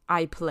that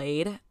I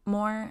played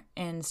more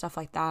and stuff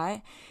like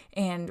that.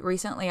 And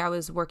recently I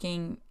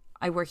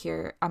work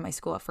here at my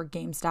school for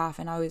game staff,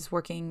 and I was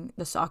working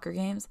the soccer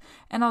games,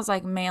 and I was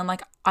like, man,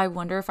 like I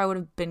wonder if I would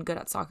have been good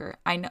at soccer.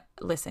 I know,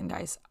 listen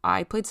guys,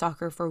 I played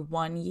soccer for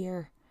 1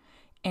 year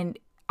and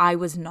I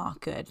was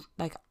not good.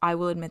 Like, I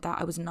will admit that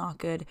I was not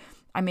good.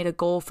 I made a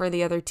goal for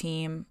the other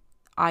team.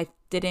 I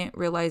didn't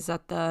realize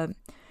that the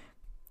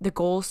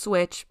goal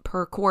switch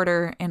per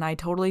quarter, and I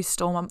totally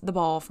stole the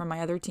ball from my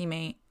other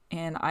teammate,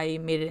 and I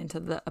made it into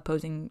the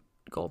opposing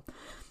goal.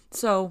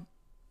 So,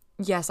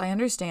 yes, I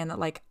understand that,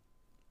 like,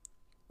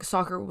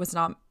 soccer was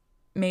not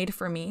made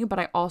for me, but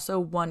I also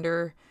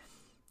wonder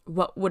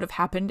what would have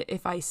happened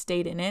if I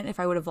stayed in it, if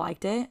I would have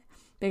liked it.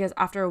 Because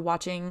after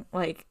watching,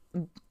 like,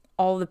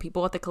 all the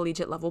people at the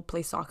collegiate level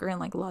play soccer and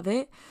like love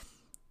it,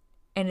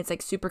 and it's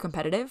like super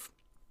competitive,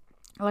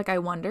 like I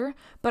wonder.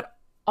 But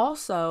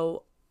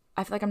also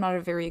I feel like I'm not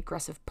a very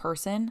aggressive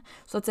person.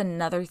 So that's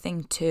another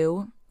thing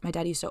too. My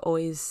dad used to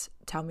always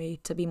tell me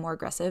to be more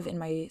aggressive in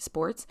my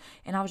sports.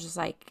 And I was just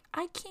like,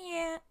 I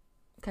can't.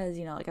 Because,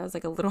 like I was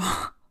like a little,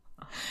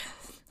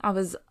 I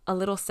was a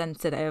little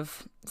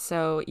sensitive.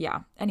 So yeah,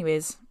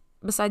 anyways,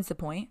 besides the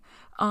point.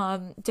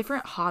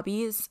 Different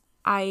hobbies.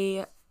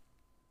 I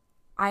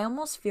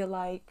almost feel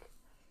like,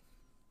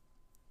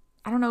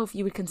 I don't know if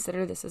you would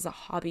consider this as a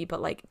hobby,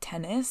 but like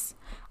tennis.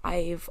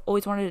 I've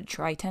always wanted to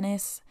try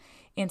tennis.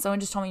 And someone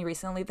just told me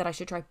recently that I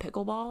should try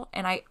pickleball.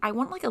 And I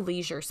want like a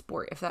leisure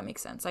sport, if that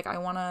makes sense. Like I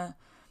want to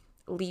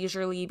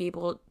leisurely be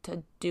able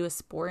to do a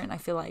sport. And I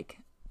feel like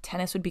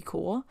tennis would be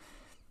cool.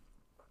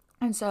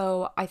 And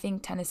so I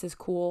think tennis is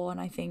cool. And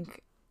I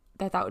think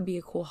that would be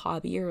a cool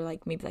hobby, or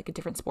like maybe like a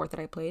different sport that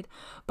I played.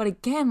 But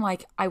again,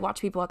 like I watch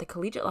people at the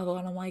collegiate level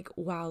and I'm like,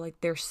 wow, like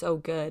they're so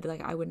good.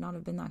 Like I would not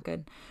have been that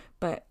good.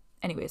 But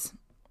anyways,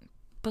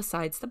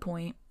 besides the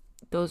point,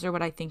 those are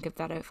what I think of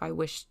that if I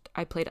wished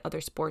I played other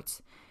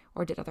sports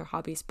or did other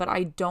hobbies. But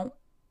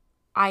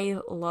I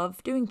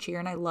love doing cheer,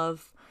 and I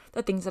love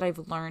the things that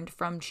I've learned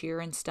from cheer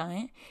and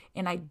stunt,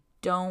 and I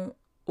don't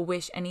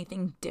wish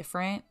anything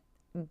different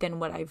than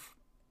what I've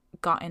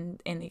gotten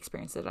in the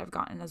experience that I've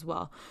gotten as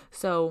well.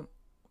 So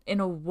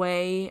in a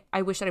way,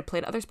 I wish that I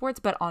played other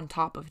sports, but on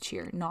top of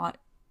cheer, not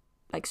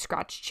like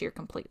scratch cheer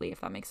completely,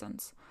 if that makes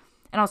sense.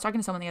 And I was talking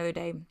to someone the other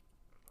day,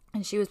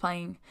 and she plays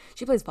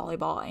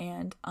volleyball,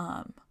 and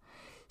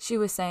she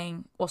was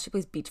saying, well, she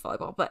plays beach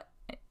volleyball, but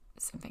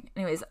same thing.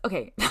 Anyways,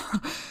 okay.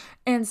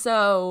 And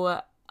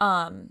so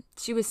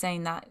she was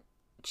saying that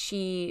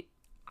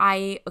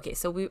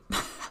so we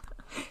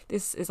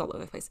this is all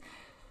over the place.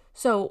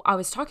 So I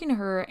was talking to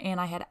her,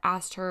 and I had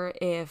asked her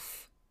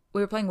if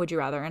we were playing Would You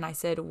Rather, and I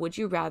said, would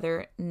you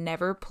rather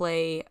never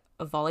play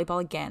a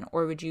volleyball again,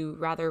 or would you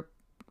rather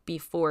be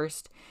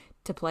forced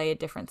to play a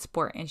different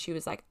sport? And she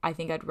was like, I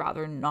think I'd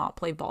rather not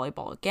play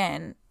volleyball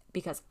again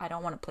because I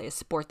don't want to play a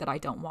sport that I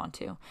don't want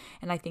to.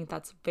 And I think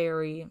that's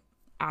very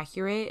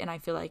accurate. And I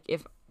feel like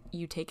if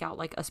you take out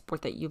like a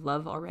sport that you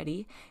love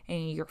already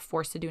and you're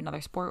forced to do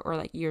another sport, or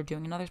like you're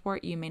doing another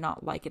sport, you may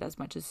not like it as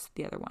much as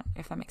the other one,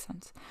 if that makes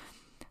sense.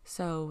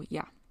 So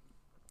yeah,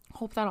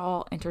 hope that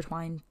all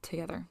intertwined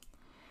together.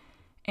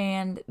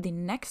 And the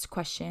next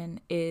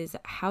question is,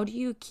 how do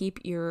you keep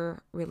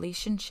your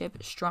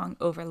relationship strong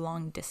over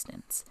long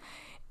distance?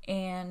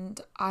 And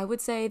I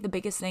would say the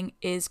biggest thing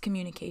is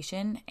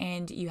communication,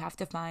 and you have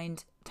to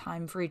find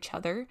time for each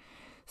other.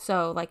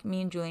 So like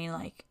me and Julian,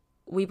 like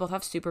we both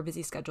have super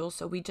busy schedules,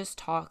 so we just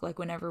talk like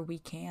whenever we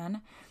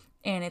can.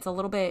 And it's a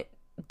little bit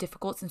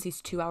difficult since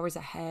he's 2 hours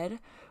ahead,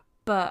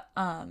 but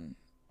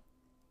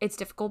it's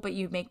difficult, but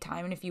you make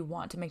time, and if you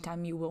want to make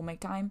time, you will make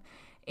time.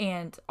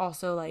 And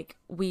also like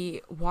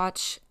we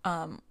watch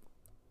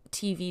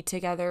TV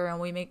together, and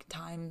we make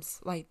times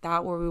like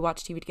that where we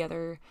watch TV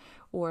together,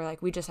 or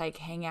like we just like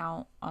hang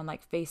out on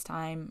like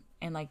FaceTime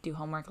and like do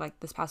homework. Like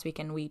this past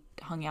weekend we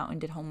hung out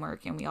and did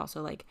homework, and we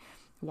also like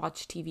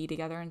watch TV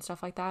together and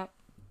stuff like that.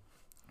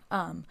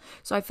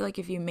 So I feel like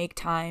if you make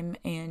time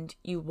and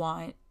you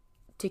want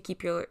to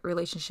keep your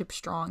relationship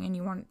strong and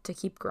you want to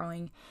keep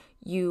growing,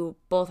 you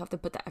both have to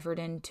put the effort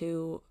in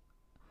to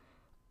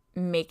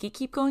make it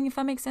keep going, if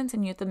that makes sense.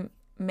 And you have to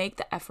make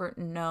the effort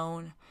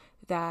known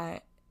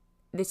that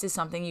this is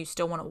something you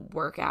still want to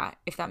work at,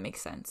 if that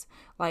makes sense.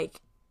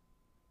 Like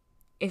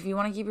if you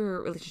want to keep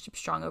your relationship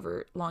strong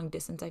over long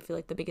distance, I feel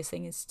like the biggest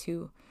thing is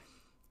to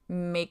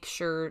make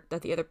sure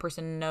that the other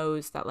person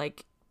knows that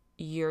like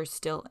you're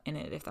still in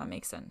it, if that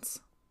makes sense.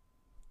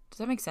 Does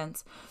that make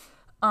sense?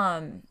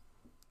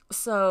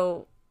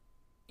 So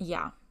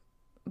yeah.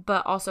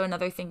 But also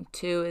another thing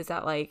too is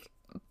that like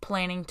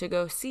planning to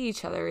go see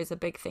each other is a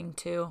big thing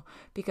too,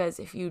 because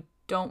if you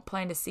don't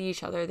plan to see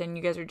each other, then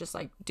you guys are just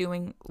like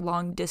doing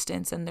long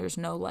distance, and there's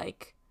no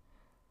like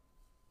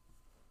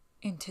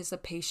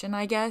anticipation,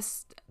 I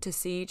guess, to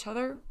see each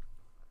other.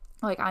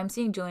 Like I'm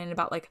seeing Julian in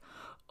about like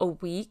a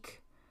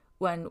week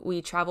when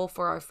we travel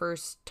for our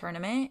first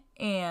tournament,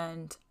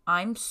 and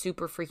I'm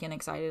super freaking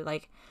excited.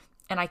 Like,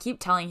 and I keep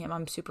telling him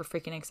I'm super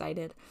freaking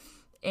excited.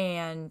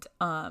 And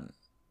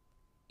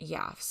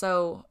yeah,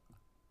 so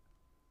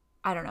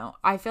I don't know.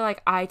 I feel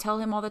like I tell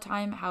him all the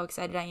time how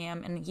excited I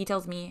am, and he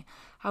tells me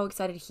how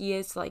excited he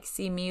is to like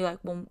see me, like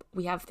when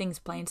we have things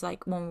planned, so,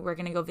 like when we're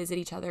gonna go visit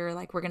each other,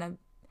 like we're gonna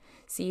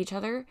see each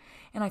other.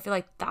 And I feel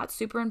like that's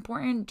super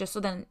important, just so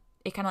then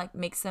it kind of like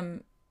makes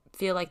them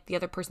feel like the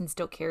other person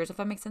still cares, if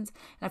that makes sense.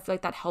 And I feel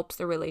like that helps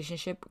the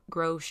relationship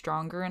grow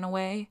stronger in a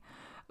way.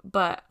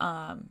 But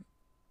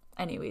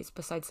anyways,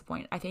 besides the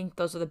point, I think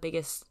those are the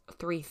biggest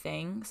three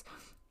things,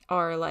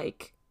 are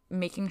like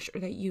making sure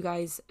that you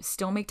guys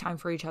still make time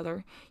for each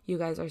other, you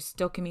guys are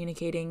still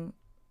communicating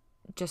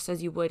just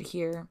as you would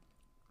here,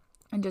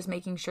 and just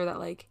making sure that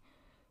like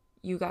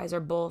you guys are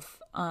both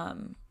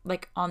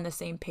like on the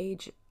same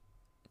page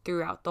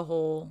throughout the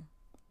whole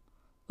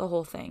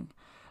thing.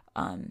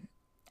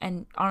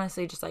 And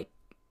honestly, just like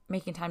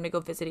making time to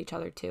go visit each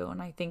other too.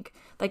 And I think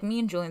like me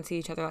and Julian see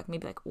each other like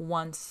maybe like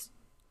once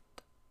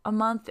a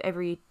month,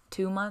 every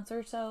 2 months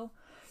or so.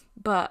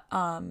 But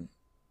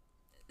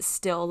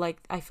still,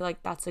 like, I feel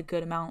like that's a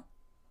good amount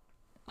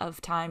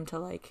of time to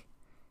like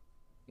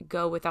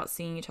go without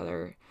seeing each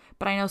other.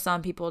 But I know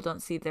some people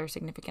don't see their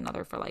significant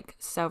other for like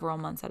several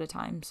months at a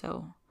time,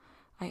 so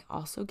I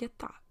also get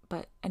that.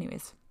 But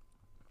anyways,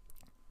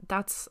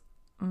 that's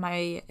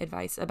my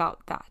advice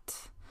about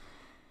that.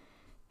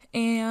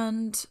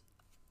 And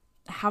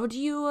how do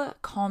you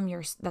calm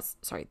your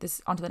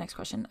this on to the next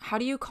question. How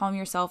do you calm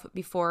yourself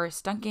before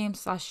stunt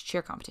games /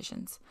 cheer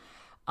competitions?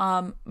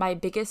 My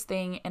biggest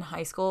thing in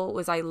high school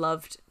was I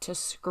loved to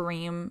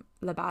scream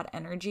the bad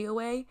energy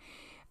away.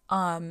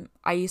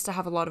 I used to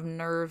have a lot of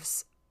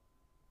nerves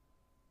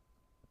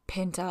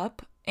pent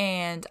up,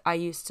 and I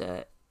used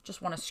to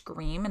just want to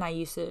scream, and I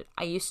used to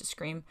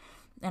scream,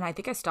 and I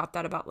think I stopped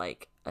that about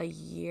like a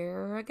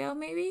year ago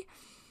maybe.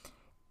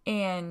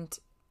 And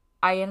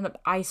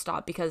I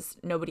stopped because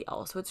nobody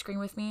else would scream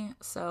with me.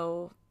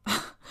 So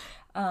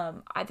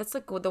that's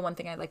like the one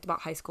thing I liked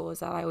about high school is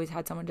that I always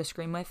had someone to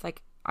scream with.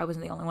 Like I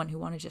wasn't the only one who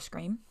wanted to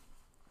scream.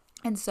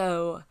 And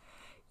so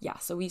yeah,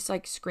 so we used to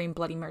like scream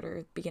bloody murder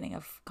at the beginning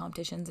of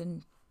competitions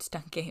and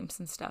stunt games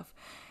and stuff.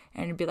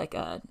 And it'd be like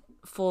a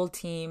full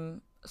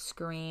team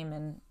scream.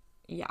 And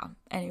yeah,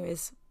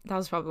 anyways, that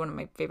was probably one of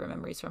my favorite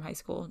memories from high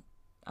school,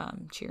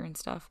 cheer and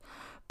stuff.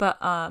 But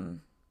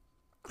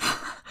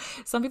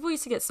some people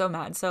used to get so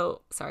mad.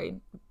 So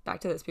sorry,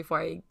 back to this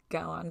before I go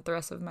on with the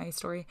rest of my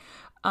story.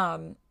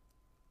 I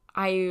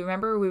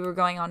remember we were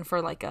going on for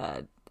like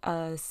a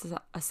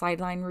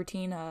sideline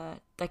routine,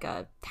 like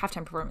a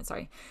halftime performance,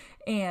 sorry.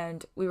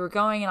 And we were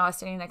going, and I was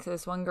standing next to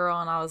this one girl,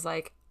 and I was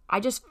like, I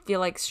just feel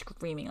like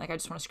screaming. Like, I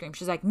just want to scream.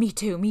 She's like, me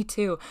too, me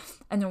too.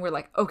 And then we're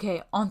like,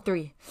 okay, on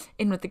 3.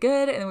 In with the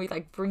good. And then we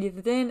like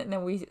breathed in. And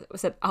then we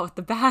said out with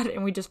the bad.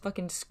 And we just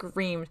fucking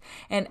screamed.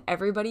 And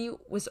everybody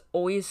was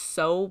always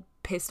so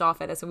pissed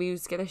off at us. And we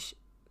would scare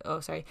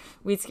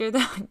we'd scare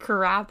the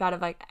crap out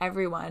of like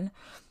everyone.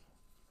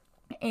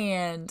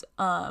 And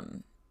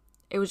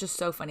it was just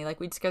so funny. Like,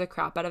 we'd scare the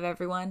crap out of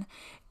everyone.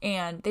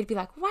 And they'd be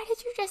like, why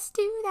did you just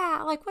do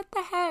that? Like, what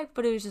the heck?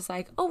 But it was just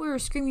like, oh, we were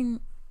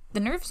screaming the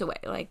nerves away.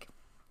 Like,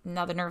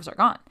 now the nerves are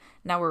gone.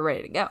 Now we're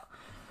ready to go.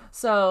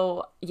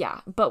 So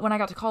yeah, but when I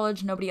got to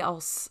college, nobody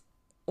else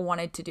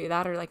wanted to do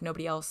that, or like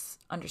nobody else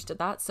understood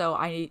that. So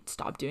I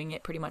stopped doing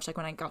it pretty much like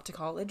when I got to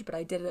college, but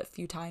I did it a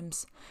few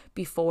times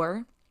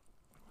before.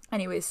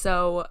 Anyways,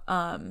 so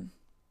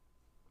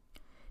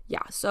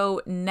yeah,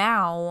 so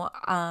now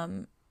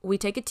we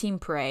take a team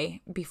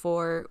pray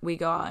before we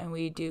go out and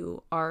we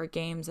do our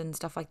games and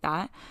stuff like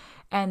that.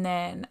 And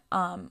then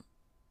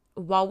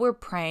while we're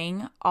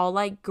praying, I'll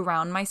like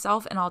ground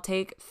myself, and I'll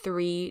take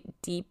 3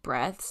 deep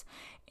breaths,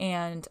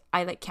 and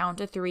I like count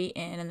to 3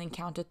 in and then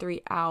count to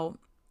 3 out,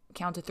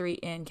 count to 3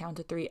 in, count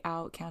to 3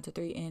 out, count to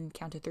 3 in,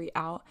 count to 3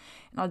 out.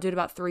 And I'll do it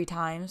about 3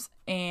 times.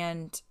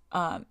 And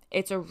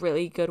it's a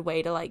really good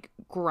way to like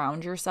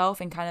ground yourself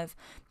and kind of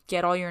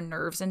get all your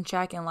nerves in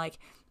check. And like,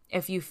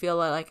 if you feel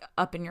like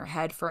up in your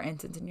head, for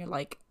instance, and you're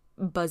like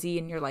buzzy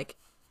and you're like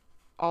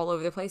all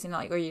over the place, and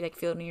like, or you like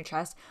feel it in your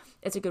chest,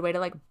 it's a good way to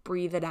like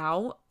breathe it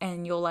out,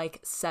 and you'll like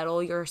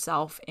settle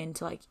yourself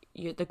into like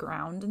the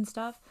ground and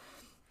stuff,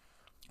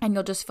 and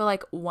you'll just feel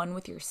like one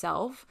with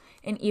yourself.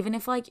 And even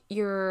if like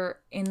you're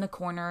in the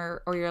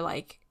corner, or you're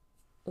like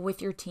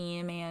with your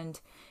team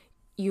and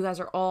you guys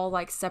are all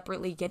like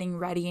separately getting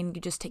ready, and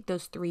you just take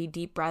those 3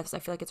 deep breaths, I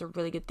feel like it's a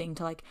really good thing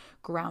to like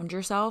ground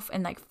yourself,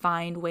 and like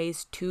find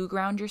ways to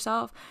ground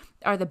yourself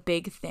are the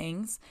big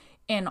things.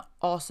 And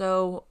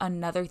also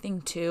another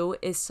thing too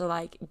is to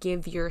like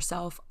give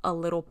yourself a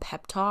little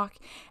pep talk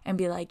and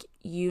be like,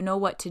 you know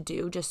what to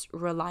do. Just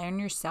rely on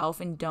yourself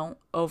and don't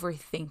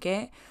overthink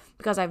it.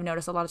 Because I've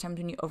noticed a lot of times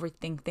when you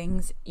overthink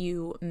things,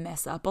 you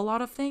mess up a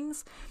lot of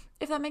things,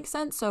 if that makes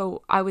sense.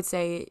 So I would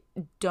say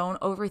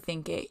don't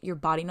overthink it. Your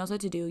body knows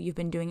what to do. You've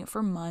been doing it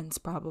for months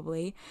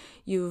probably.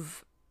 You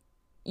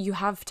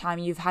have time.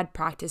 You've had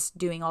practice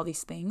doing all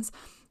these things.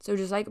 So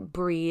just like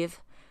breathe.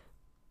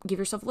 Give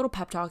yourself a little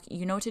pep talk.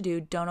 You know what to do.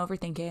 Don't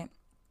overthink it.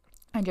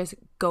 And just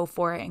go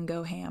for it and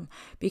go ham.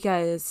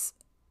 Because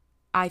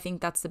I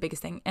think that's the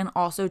biggest thing. And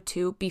also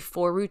too,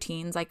 before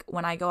routines, like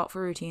when I go out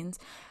for routines,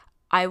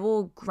 I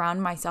will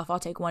ground myself. I'll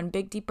take 1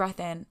 big deep breath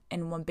in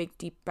and 1 big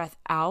deep breath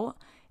out.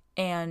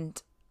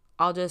 And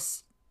I'll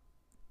just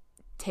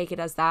take it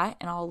as that,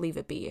 and I'll leave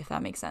it be, if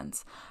that makes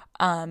sense.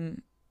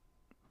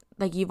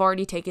 Like, you've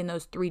already taken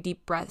those 3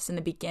 deep breaths in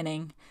the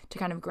beginning to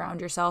kind of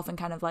ground yourself and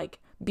kind of like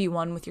be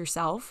one with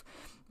yourself.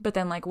 But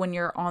then like when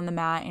you're on the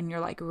mat and you're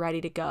like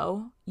ready to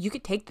go, you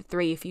could take the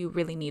 3 if you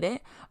really need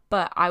it.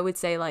 But I would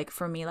say like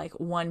for me, like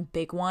 1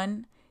 big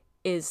one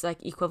is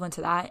like equivalent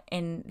to that.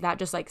 And that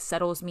just like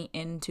settles me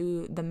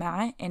into the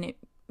mat, and it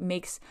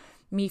makes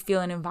me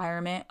feel an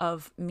environment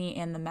of me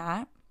and the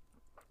mat.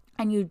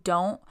 And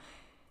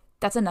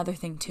that's another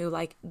thing too.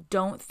 Like,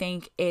 don't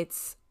think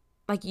it's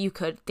like, you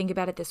could think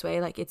about it this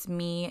way. Like, it's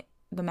me,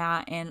 the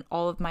mat, and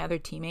all of my other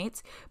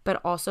teammates.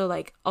 But also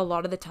like a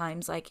lot of the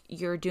times, like,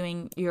 you're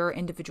doing your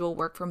individual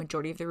work for a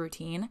majority of the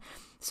routine.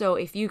 So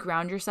if you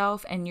ground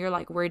yourself and you're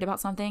like worried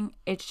about something,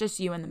 it's just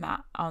you and the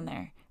mat on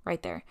there.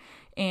 right there.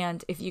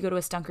 And if you go to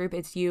a stunt group,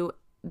 it's you,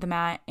 the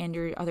Matt, and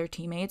your other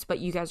teammates, but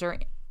you guys are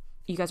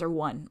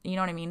one. You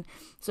know what I mean?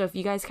 So if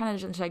you guys kind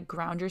of just like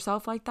ground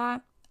yourself like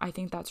that, I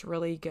think that's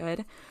really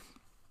good.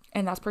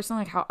 And that's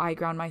personally like how I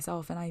ground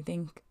myself, and I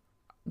think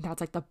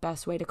that's like the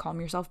best way to calm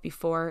yourself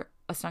before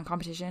a stunt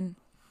competition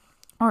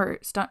or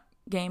stunt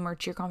game or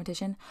cheer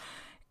competition.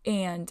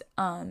 And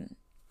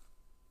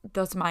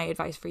that's my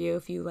advice for you.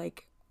 If you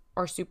like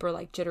are super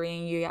like jittery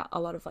and you get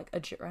a lot of like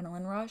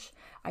adrenaline rush,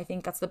 I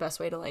think that's the best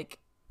way to like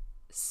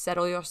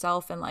settle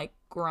yourself and like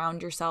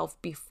ground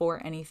yourself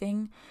before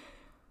anything,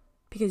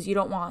 because you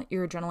don't want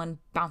your adrenaline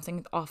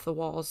bouncing off the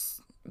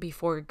walls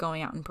before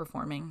going out and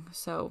performing.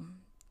 So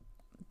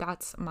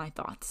that's my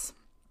thoughts.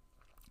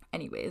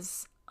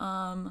 Anyways,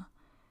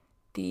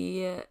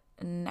 the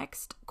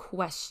next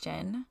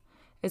question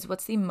is,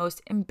 what's the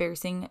most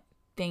embarrassing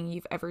thing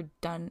you've ever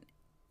done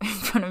in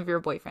front of your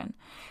boyfriend?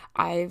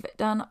 I've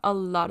done a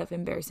lot of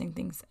embarrassing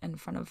things in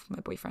front of my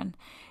boyfriend,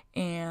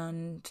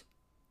 and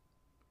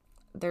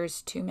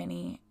there's too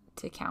many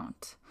to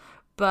count.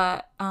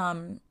 But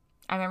I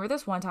remember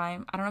this one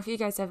time, I don't know if you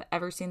guys have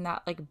ever seen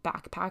that like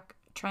backpack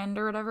trend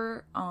or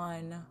whatever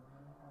on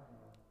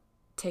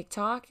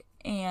TikTok,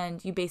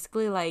 and you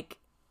basically like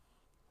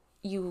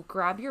you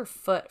grab your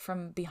foot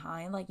from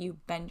behind, like you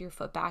bend your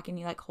foot back and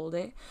you like hold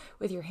it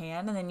with your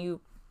hand, and then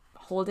you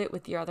hold it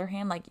with your other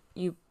hand, like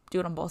you do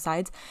it on both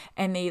sides,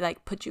 and they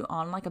like put you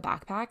on like a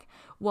backpack.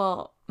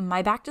 Well,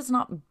 my back does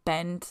not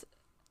bend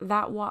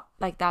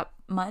that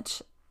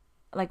much.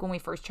 Like when we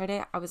first tried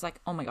it, I was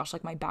like, oh my gosh,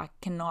 like my back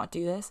cannot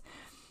do this.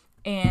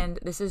 And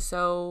this is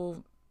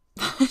so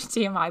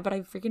TMI, but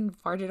I freaking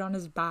farted on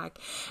his back,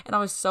 and I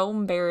was so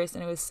embarrassed,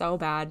 and it was so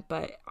bad,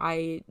 but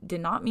I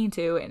did not mean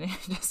to, and it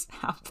just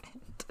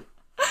happened.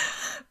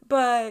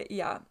 But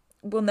yeah,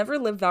 we'll never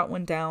live that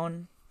one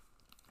down,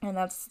 and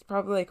that's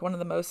probably like one of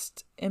the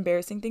most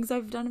embarrassing things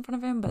I've done in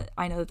front of him, but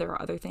I know that there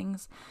are other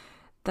things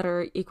that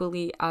are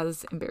equally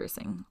as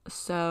embarrassing.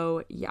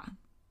 So yeah.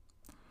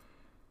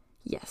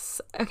 Yes.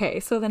 Okay,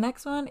 so the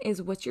next one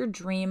is, what's your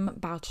dream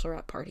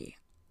bachelorette party?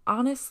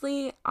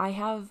 Honestly, I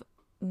have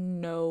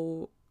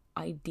no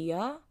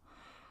idea.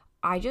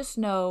 I just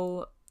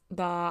know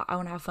that I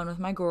want to have fun with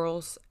my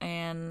girls,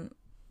 and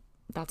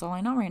that's all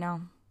I know right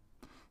now.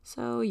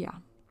 So yeah.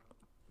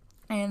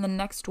 And the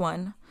next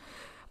one,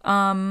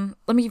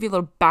 let me give you a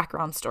little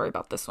background story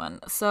about this one.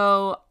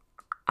 So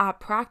at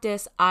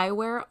practice, I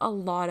wear a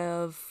lot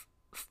of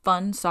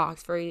fun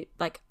socks, very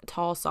like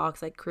tall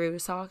socks, like crew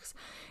socks,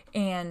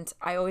 and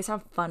I always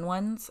have fun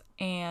ones,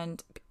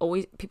 and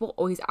people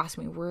always ask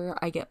me where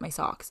I get my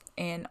socks,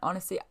 and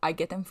honestly I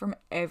get them from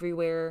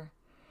everywhere,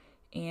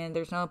 and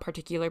there's no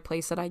particular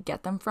place that I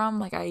get them from.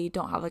 Like I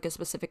don't have like a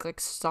specific like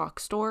sock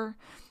store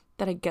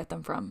that I get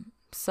them from.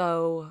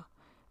 So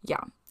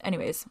yeah,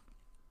 anyways,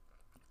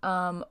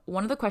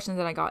 one of the questions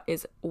that I got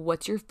is,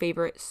 what's your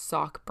favorite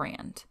sock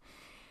brand?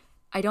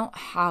 I don't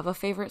have a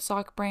favorite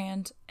sock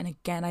brand, and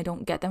again, I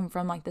don't get them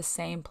from like the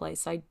same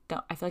place. I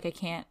feel like I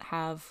can't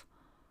have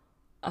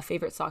a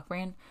favorite sock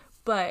brand,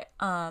 but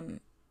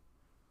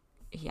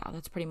yeah,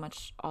 that's pretty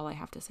much all I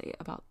have to say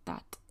about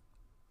that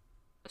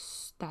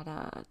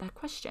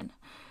question,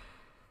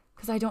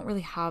 because I don't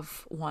really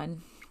have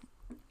one.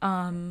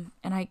 And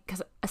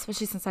because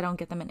especially since I don't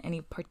get them in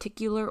any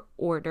particular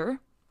order.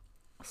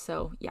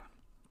 So yeah.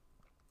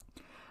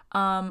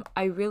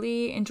 I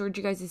really enjoyed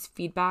you guys'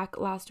 feedback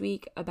last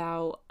week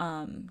about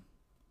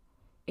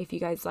if you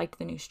guys liked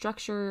the new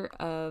structure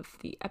of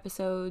the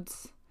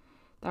episodes.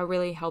 That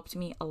really helped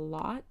me a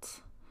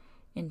lot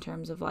in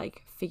terms of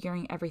like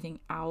figuring everything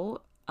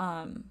out.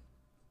 I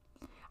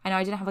know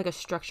I didn't have like a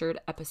structured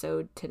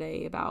episode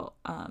today about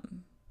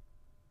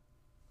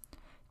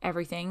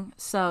everything,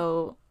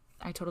 so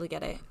I totally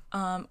get it.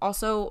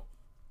 Also,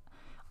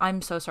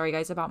 I'm so sorry,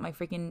 guys, about my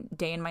freaking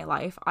day in my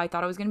life. I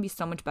thought I was going to be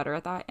so much better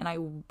at that, and I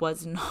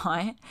was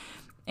not.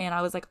 And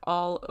I was, like,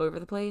 all over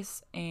the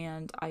place,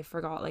 and I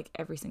forgot, like,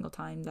 every single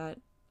time that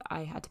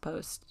I had to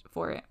post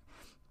for it.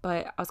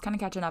 But I was kind of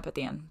catching up at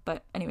the end.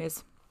 But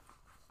anyways,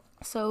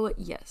 so,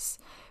 yes.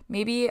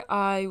 Maybe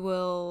I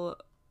will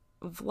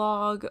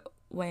vlog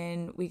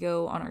when we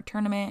go on our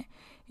tournament,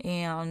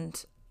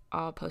 and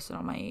I'll post it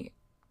on my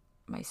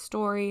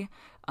story.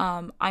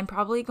 I'm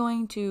probably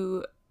going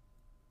to...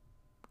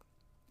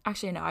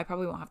 Actually, no, I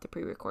probably won't have to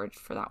pre-record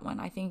for that one.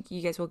 I think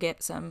you guys will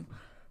get some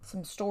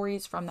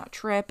stories from that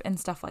trip and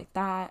stuff like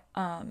that,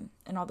 and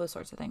all those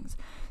sorts of things.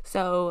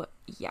 So,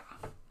 yeah.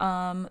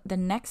 The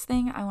next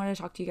thing I wanted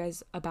to talk to you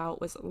guys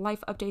about was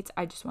life updates.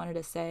 I just wanted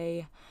to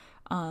say,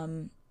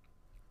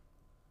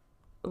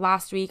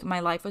 last week,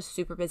 my life was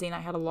super busy and I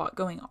had a lot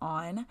going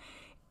on.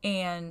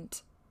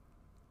 And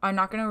I'm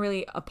not going to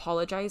really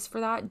apologize for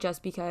that,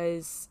 just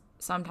because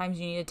sometimes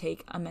you need to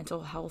take a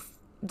mental health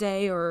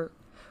day or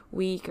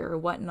week or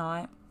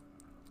whatnot,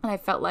 and I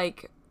felt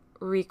like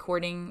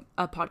recording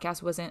a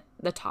podcast wasn't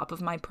the top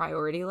of my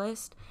priority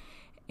list.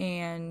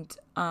 And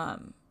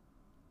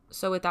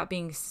so with that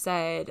being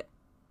said,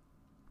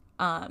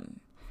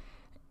 from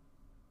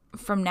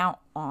now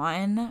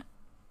on,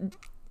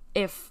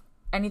 if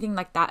anything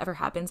like that ever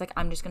happens, like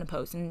I'm just gonna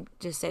post and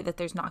just say that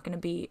there's not gonna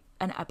be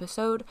an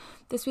episode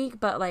this week,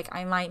 but like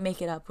I might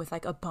make it up with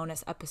like a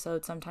bonus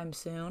episode sometime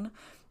soon.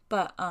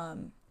 But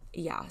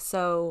yeah,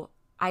 so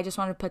I just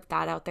want to put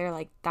that out there.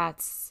 Like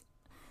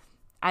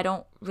I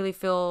don't really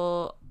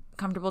feel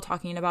comfortable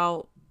talking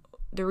about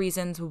the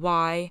reasons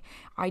why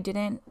I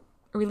didn't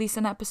release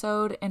an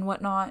episode and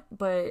whatnot,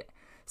 but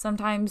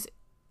sometimes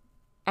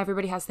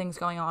everybody has things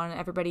going on.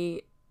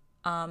 Everybody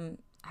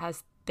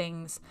has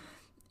things,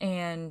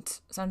 and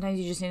sometimes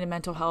you just need a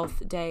mental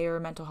health day or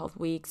a mental health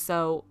week.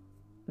 So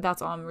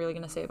that's all I'm really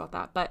gonna say about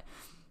that. But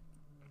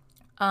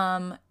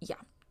yeah,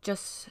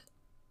 just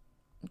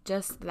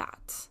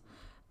that.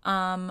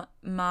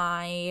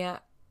 My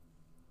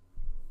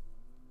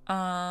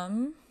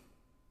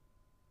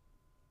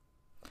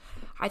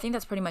I think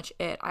that's pretty much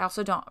it. I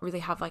also don't really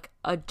have like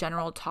a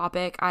general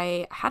topic.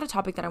 I had a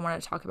topic that I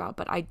wanted to talk about,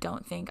 but I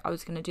don't think I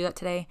was going to do that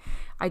today.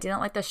 I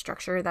didn't like the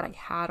structure that I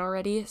had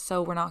already,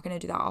 so we're not going to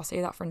do that. I'll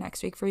save that for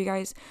next week for you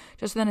guys,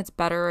 just so then it's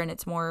better and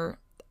it's more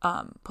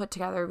put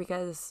together,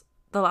 because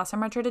the last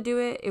time I tried to do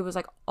it, it was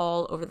like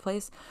all over the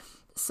place.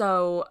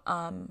 So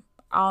I'm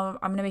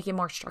going to make it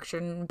more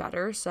structured and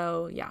better.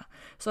 So yeah.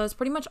 So that's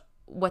pretty much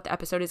what the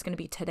episode is going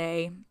to be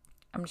today.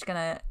 I'm just going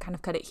to kind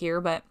of cut it here,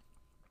 but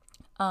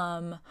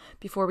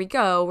before we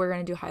go, we're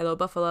going to do high-low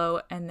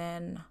buffalo, and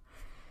then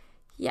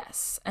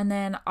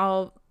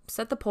I'll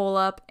set the poll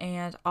up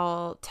and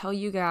I'll tell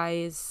you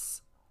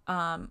guys,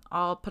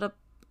 I'll put up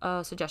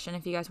a suggestion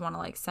if you guys want to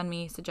like send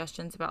me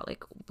suggestions about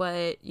like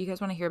what you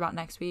guys want to hear about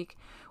next week,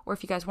 or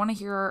if you guys want to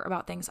hear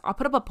about things. I'll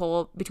put up a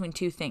poll between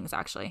two things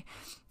actually,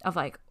 of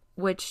like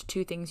which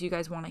two things you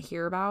guys want to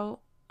hear about.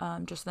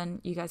 Just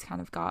then you guys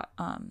kind of got,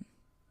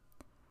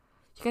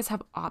 you guys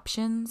have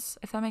options,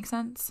 if that makes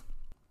sense.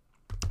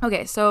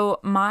 Okay, so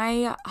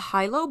my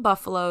high-low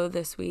buffalo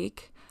this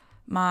week,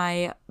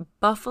 my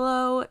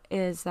buffalo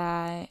is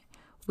that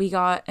we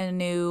got a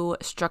new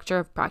structure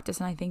of practice,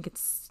 and I think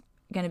it's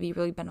going to be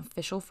really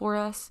beneficial for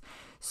us.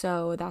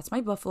 So that's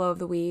my buffalo of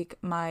the week.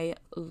 My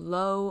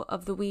low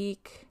of the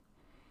week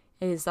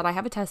is that I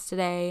have a test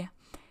today,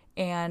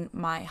 and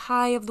my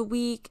high of the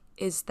week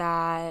is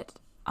that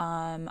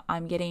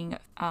I'm getting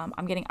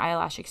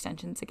eyelash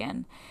extensions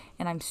again,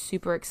 and I'm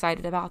super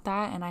excited about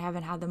that, and I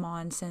haven't had them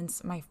on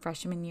since my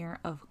freshman year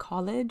of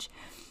college,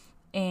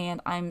 and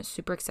I'm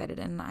super excited,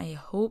 and I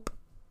hope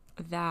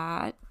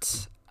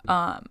that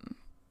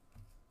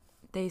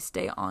they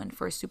stay on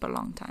for a super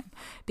long time,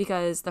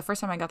 because the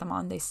first time I got them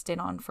on, they stayed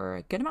on for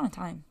a good amount of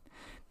time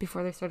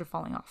before they started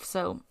falling off.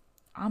 So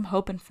I'm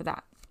hoping for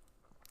that.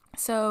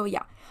 So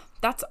yeah,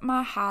 that's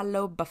my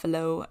high-low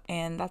buffalo,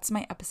 and that's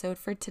my episode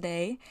for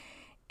today.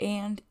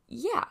 And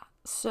yeah,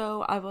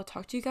 so I will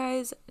talk to you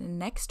guys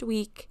next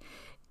week.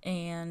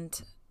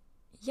 And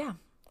yeah,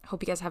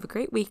 hope you guys have a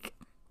great week.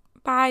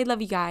 Bye.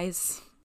 Love you guys.